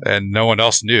 and no one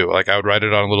else knew. Like I would write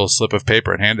it on a little slip of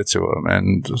paper and hand it to them,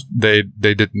 and they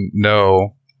didn't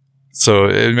know. So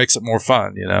it makes it more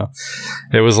fun,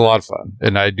 It was a lot of fun,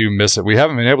 and I do miss it. We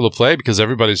haven't been able to play because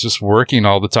everybody's just working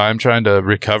all the time, trying to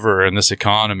recover in this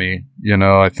economy.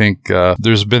 I think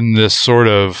there's been this sort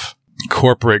of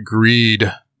corporate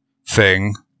greed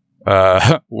thing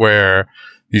where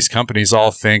these companies all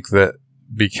think that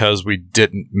because we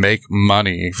didn't make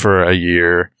money for a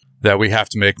year, that we have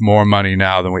to make more money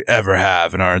now than we ever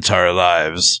have in our entire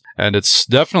lives. And it's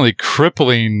definitely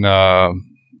crippling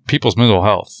people's mental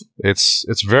health.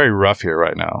 It's very rough here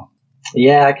right now.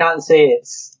 Yeah, I can't say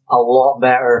it's a lot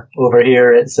better over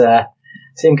here. It's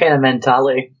same kind of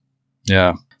mentality.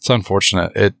 Yeah, it's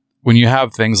unfortunate. When you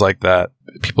have things like that,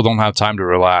 people don't have time to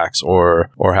relax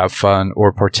or have fun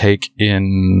or partake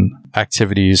in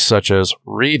activities such as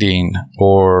reading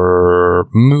or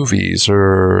movies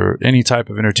or any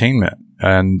type of entertainment.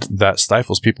 And that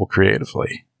stifles people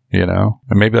creatively, And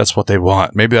maybe that's what they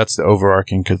want. Maybe that's the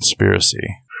overarching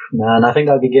conspiracy. Man, I think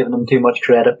I'd be giving them too much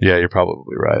credit. Yeah, you're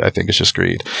probably right. I think it's just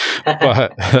greed.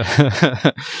 But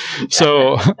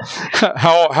so,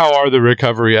 how are the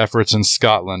recovery efforts in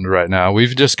Scotland right now?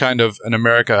 We've just kind of, in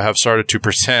America, have started to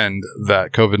pretend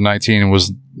that COVID-19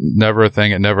 was never a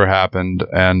thing. It never happened.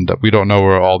 And we don't know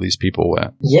where all these people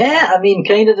went. Yeah,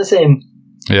 kind of the same.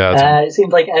 Yeah. It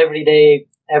seemed like every day,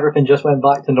 everything just went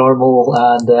back to normal,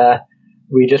 and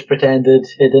we just pretended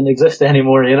it didn't exist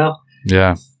anymore,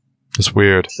 Yeah. It's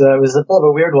weird. So it was a bit of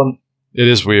a weird one. It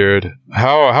is weird.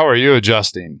 How are you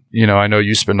adjusting? I know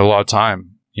you spend a lot of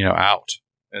time, out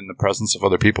in the presence of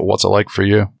other people. What's it like for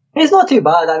you? It's not too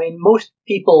bad. Most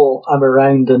people I'm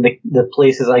around in the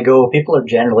places I go, people are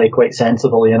generally quite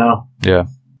sensible, Yeah.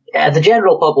 The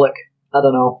general public, I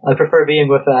don't know. I prefer being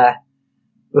with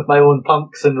my own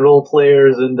punks and role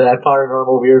players and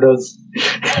paranormal weirdos.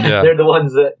 Yeah. They're the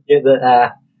ones that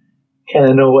kind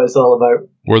of know what it's all about.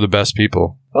 We're the best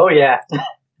people. Oh yeah,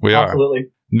 we are. Absolutely.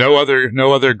 No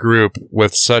other group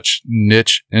with such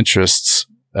niche interests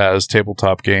as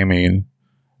tabletop gaming,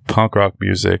 punk rock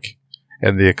music,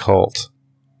 and the occult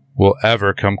will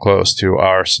ever come close to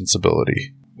our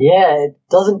sensibility. Yeah, it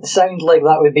doesn't sound like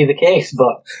that would be the case,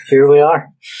 but here we are.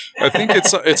 I think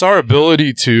it's our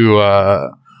ability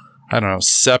to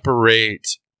separate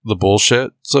the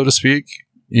bullshit, so to speak,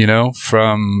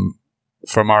 from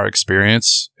our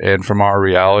experience and from our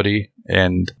reality.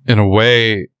 And in a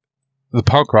way, the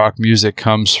punk rock music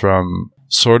comes from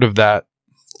sort of that,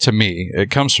 to me,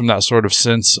 it comes from that sort of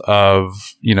sense of,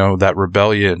 that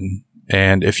rebellion.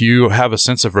 And if you have a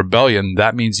sense of rebellion,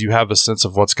 that means you have a sense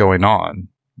of what's going on,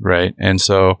 right? And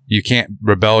so you can't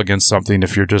rebel against something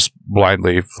if you're just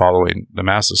blindly following the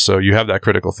masses. So you have that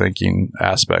critical thinking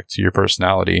aspect to your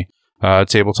personality.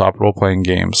 Tabletop role-playing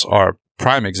games are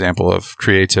prime example of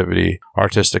creativity,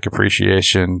 artistic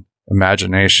appreciation,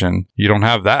 imagination. You don't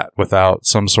have that without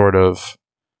some sort of,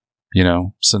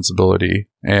 sensibility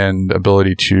and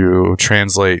ability to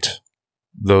translate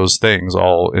those things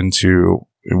all into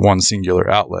one singular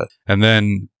outlet. And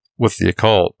then with the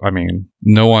occult,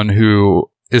 no one who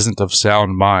isn't of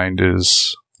sound mind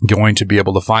is going to be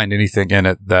able to find anything in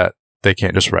it that they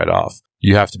can't just write off.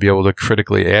 You have to be able to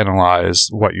critically analyze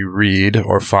what you read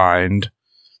or find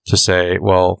to say,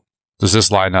 well, does this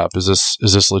line up? Is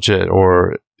this legit?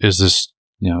 Or is this,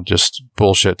 just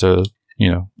bullshit to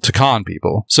con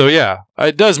people? So yeah,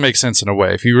 it does make sense in a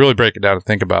way. If you really break it down and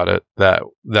think about it,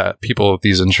 that people with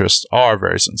these interests are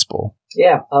very sensible.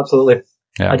 Yeah, absolutely.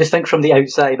 Yeah. I just think from the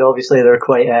outside, obviously, they're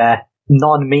quite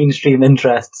non-mainstream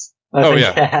interests. I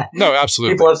think, no,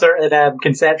 absolutely. People have certain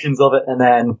conceptions of it, and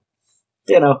then,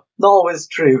 not always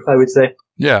true, I would say.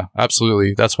 Yeah,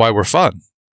 absolutely. That's why we're fun.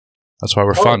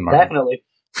 Fun, Martin. Definitely.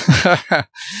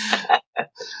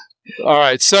 All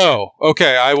right. So,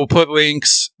 okay, I will put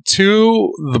links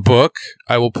to the book.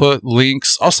 I will put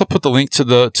links. Also, put the link to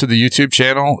the YouTube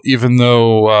channel, even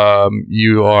though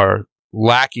you are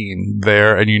lacking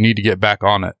there and you need to get back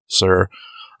on it, sir.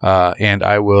 And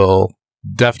I will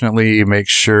definitely make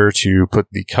sure to put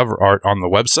the cover art on the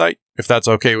website, if that's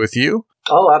okay with you.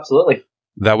 Oh, absolutely.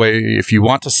 That way, if you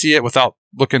want to see it without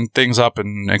looking things up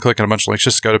and clicking a bunch of links,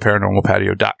 just go to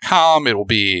paranormalpatio.com. It will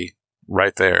be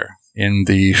right there. in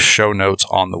the show notes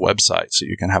on the website so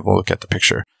you can have a look at the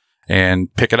picture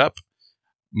and pick it up.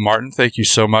 Martin, thank you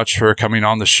so much for coming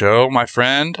on the show, my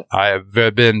friend. I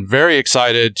have been very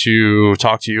excited to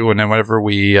talk to you, and then whenever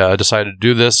we decided to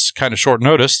do this kind of short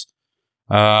notice,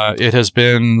 it has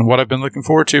been what I've been looking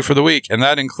forward to for the week, and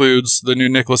that includes the new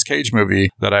Nicolas Cage movie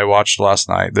that I watched last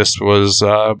night. This was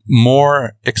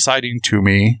more exciting to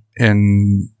me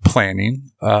in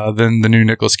planning than the new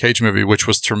Nicolas Cage movie, which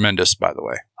was tremendous, by the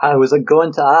way. I was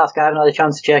going to ask. I haven't had a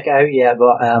chance to check it out yet,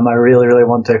 but I really, really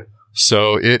want to.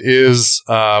 So it is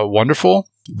wonderful.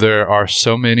 There are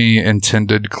so many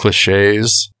intended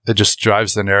cliches. It just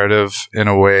drives the narrative in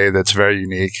a way that's very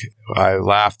unique. I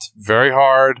laughed very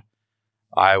hard.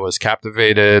 I was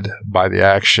captivated by the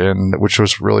action, which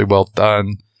was really well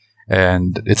done.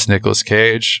 And it's Nicolas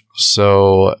Cage.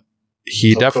 So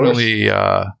he definitely,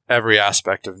 every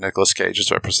aspect of Nicolas Cage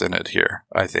is represented here,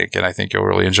 I think. And I think you'll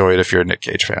really enjoy it if you're a Nick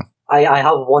Cage fan. I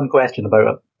have one question about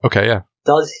it. Okay, yeah.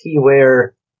 Does he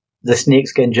wear the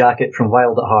snakeskin jacket from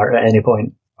Wild at Heart at any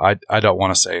point? I don't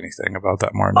want to say anything about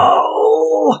that, Martin.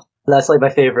 Oh! That's like my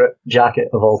favorite jacket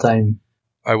of all time.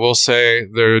 I will say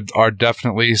there are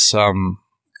definitely some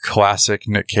classic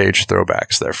Nick Cage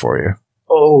throwbacks there for you.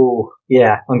 Oh,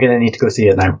 yeah. I'm going to need to go see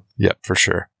it now. Yep, for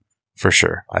sure. For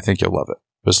sure. I think you'll love it.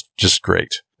 It was just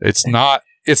great. It's not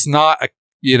a,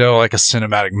 like a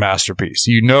cinematic masterpiece.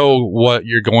 You know what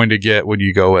you're going to get when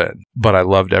you go in, but I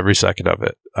loved every second of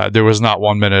it. There was not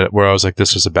 1 minute where I was like,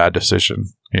 this was a bad decision.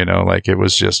 It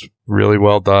was just really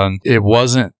well done. It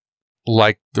wasn't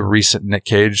like the recent Nick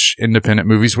Cage independent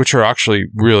movies, which are actually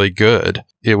really good.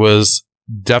 It was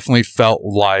definitely felt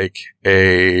like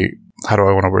how do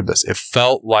I want to word this? It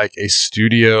felt like a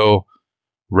studio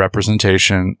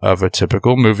representation of a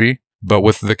typical movie, but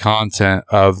with the content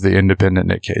of the independent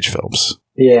Nick Cage films.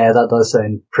 Yeah, that does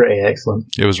sound pretty excellent.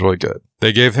 It was really good.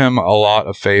 They gave him a lot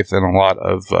of faith and a lot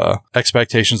of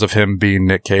expectations of him being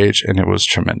Nick Cage, and it was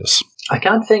tremendous. I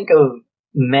can't think of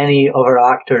many other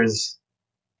actors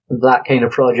that kind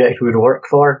of project would work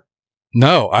for.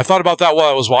 No, I thought about that while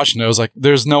I was watching it. I was like,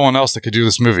 there's no one else that could do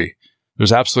this movie.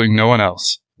 There's absolutely no one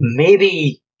else.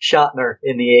 Maybe Shatner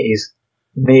in the 80s.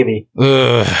 Maybe.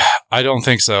 I don't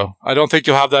think so. I don't think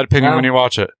you'll have that opinion when you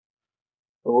watch it.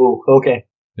 Oh, okay.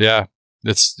 Yeah,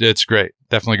 it's great.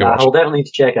 Definitely go watch I'll it. definitely need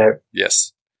to check out.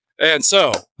 Yes. And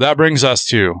so that brings us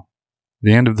to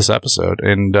the end of this episode.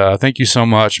 And thank you so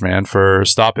much, man, for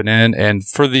stopping in and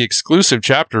for the exclusive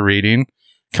chapter reading.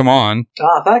 Come on.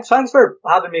 Thanks for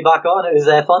having me back on. It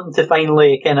was fun to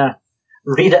finally kind of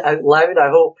read it out loud. I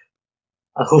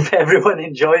hope everyone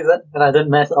enjoys it and I didn't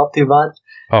mess it up too bad.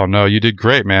 Oh, no, you did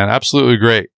great, man. Absolutely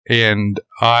great. And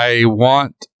I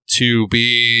want to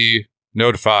be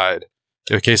notified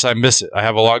in case I miss it. I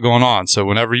have a lot going on. So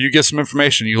whenever you get some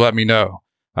information, you let me know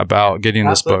about getting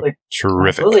this book.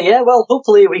 Terrific. Absolutely, yeah. Well,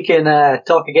 hopefully we can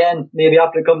talk again maybe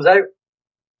after it comes out.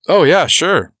 Oh, yeah,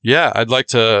 sure. Yeah, I'd like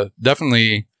to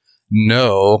definitely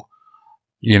know,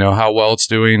 how well it's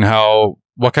doing,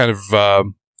 what kind of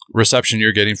reception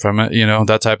you're getting from it,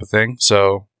 that type of thing.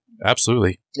 So,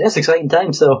 absolutely. Yes, exciting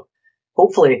time. So,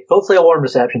 hopefully a warm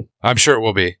reception. I'm sure it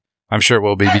will be.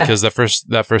 Because that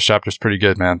first chapter is pretty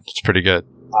good, man. It's pretty good.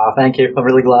 Thank you. I'm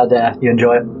really glad you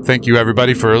enjoy it. Thank you,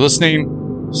 everybody, for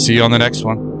listening. See you on the next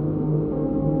one.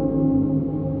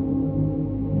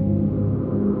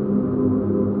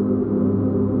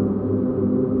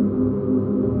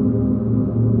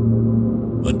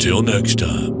 Until next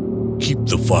time, keep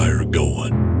the fire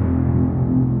going.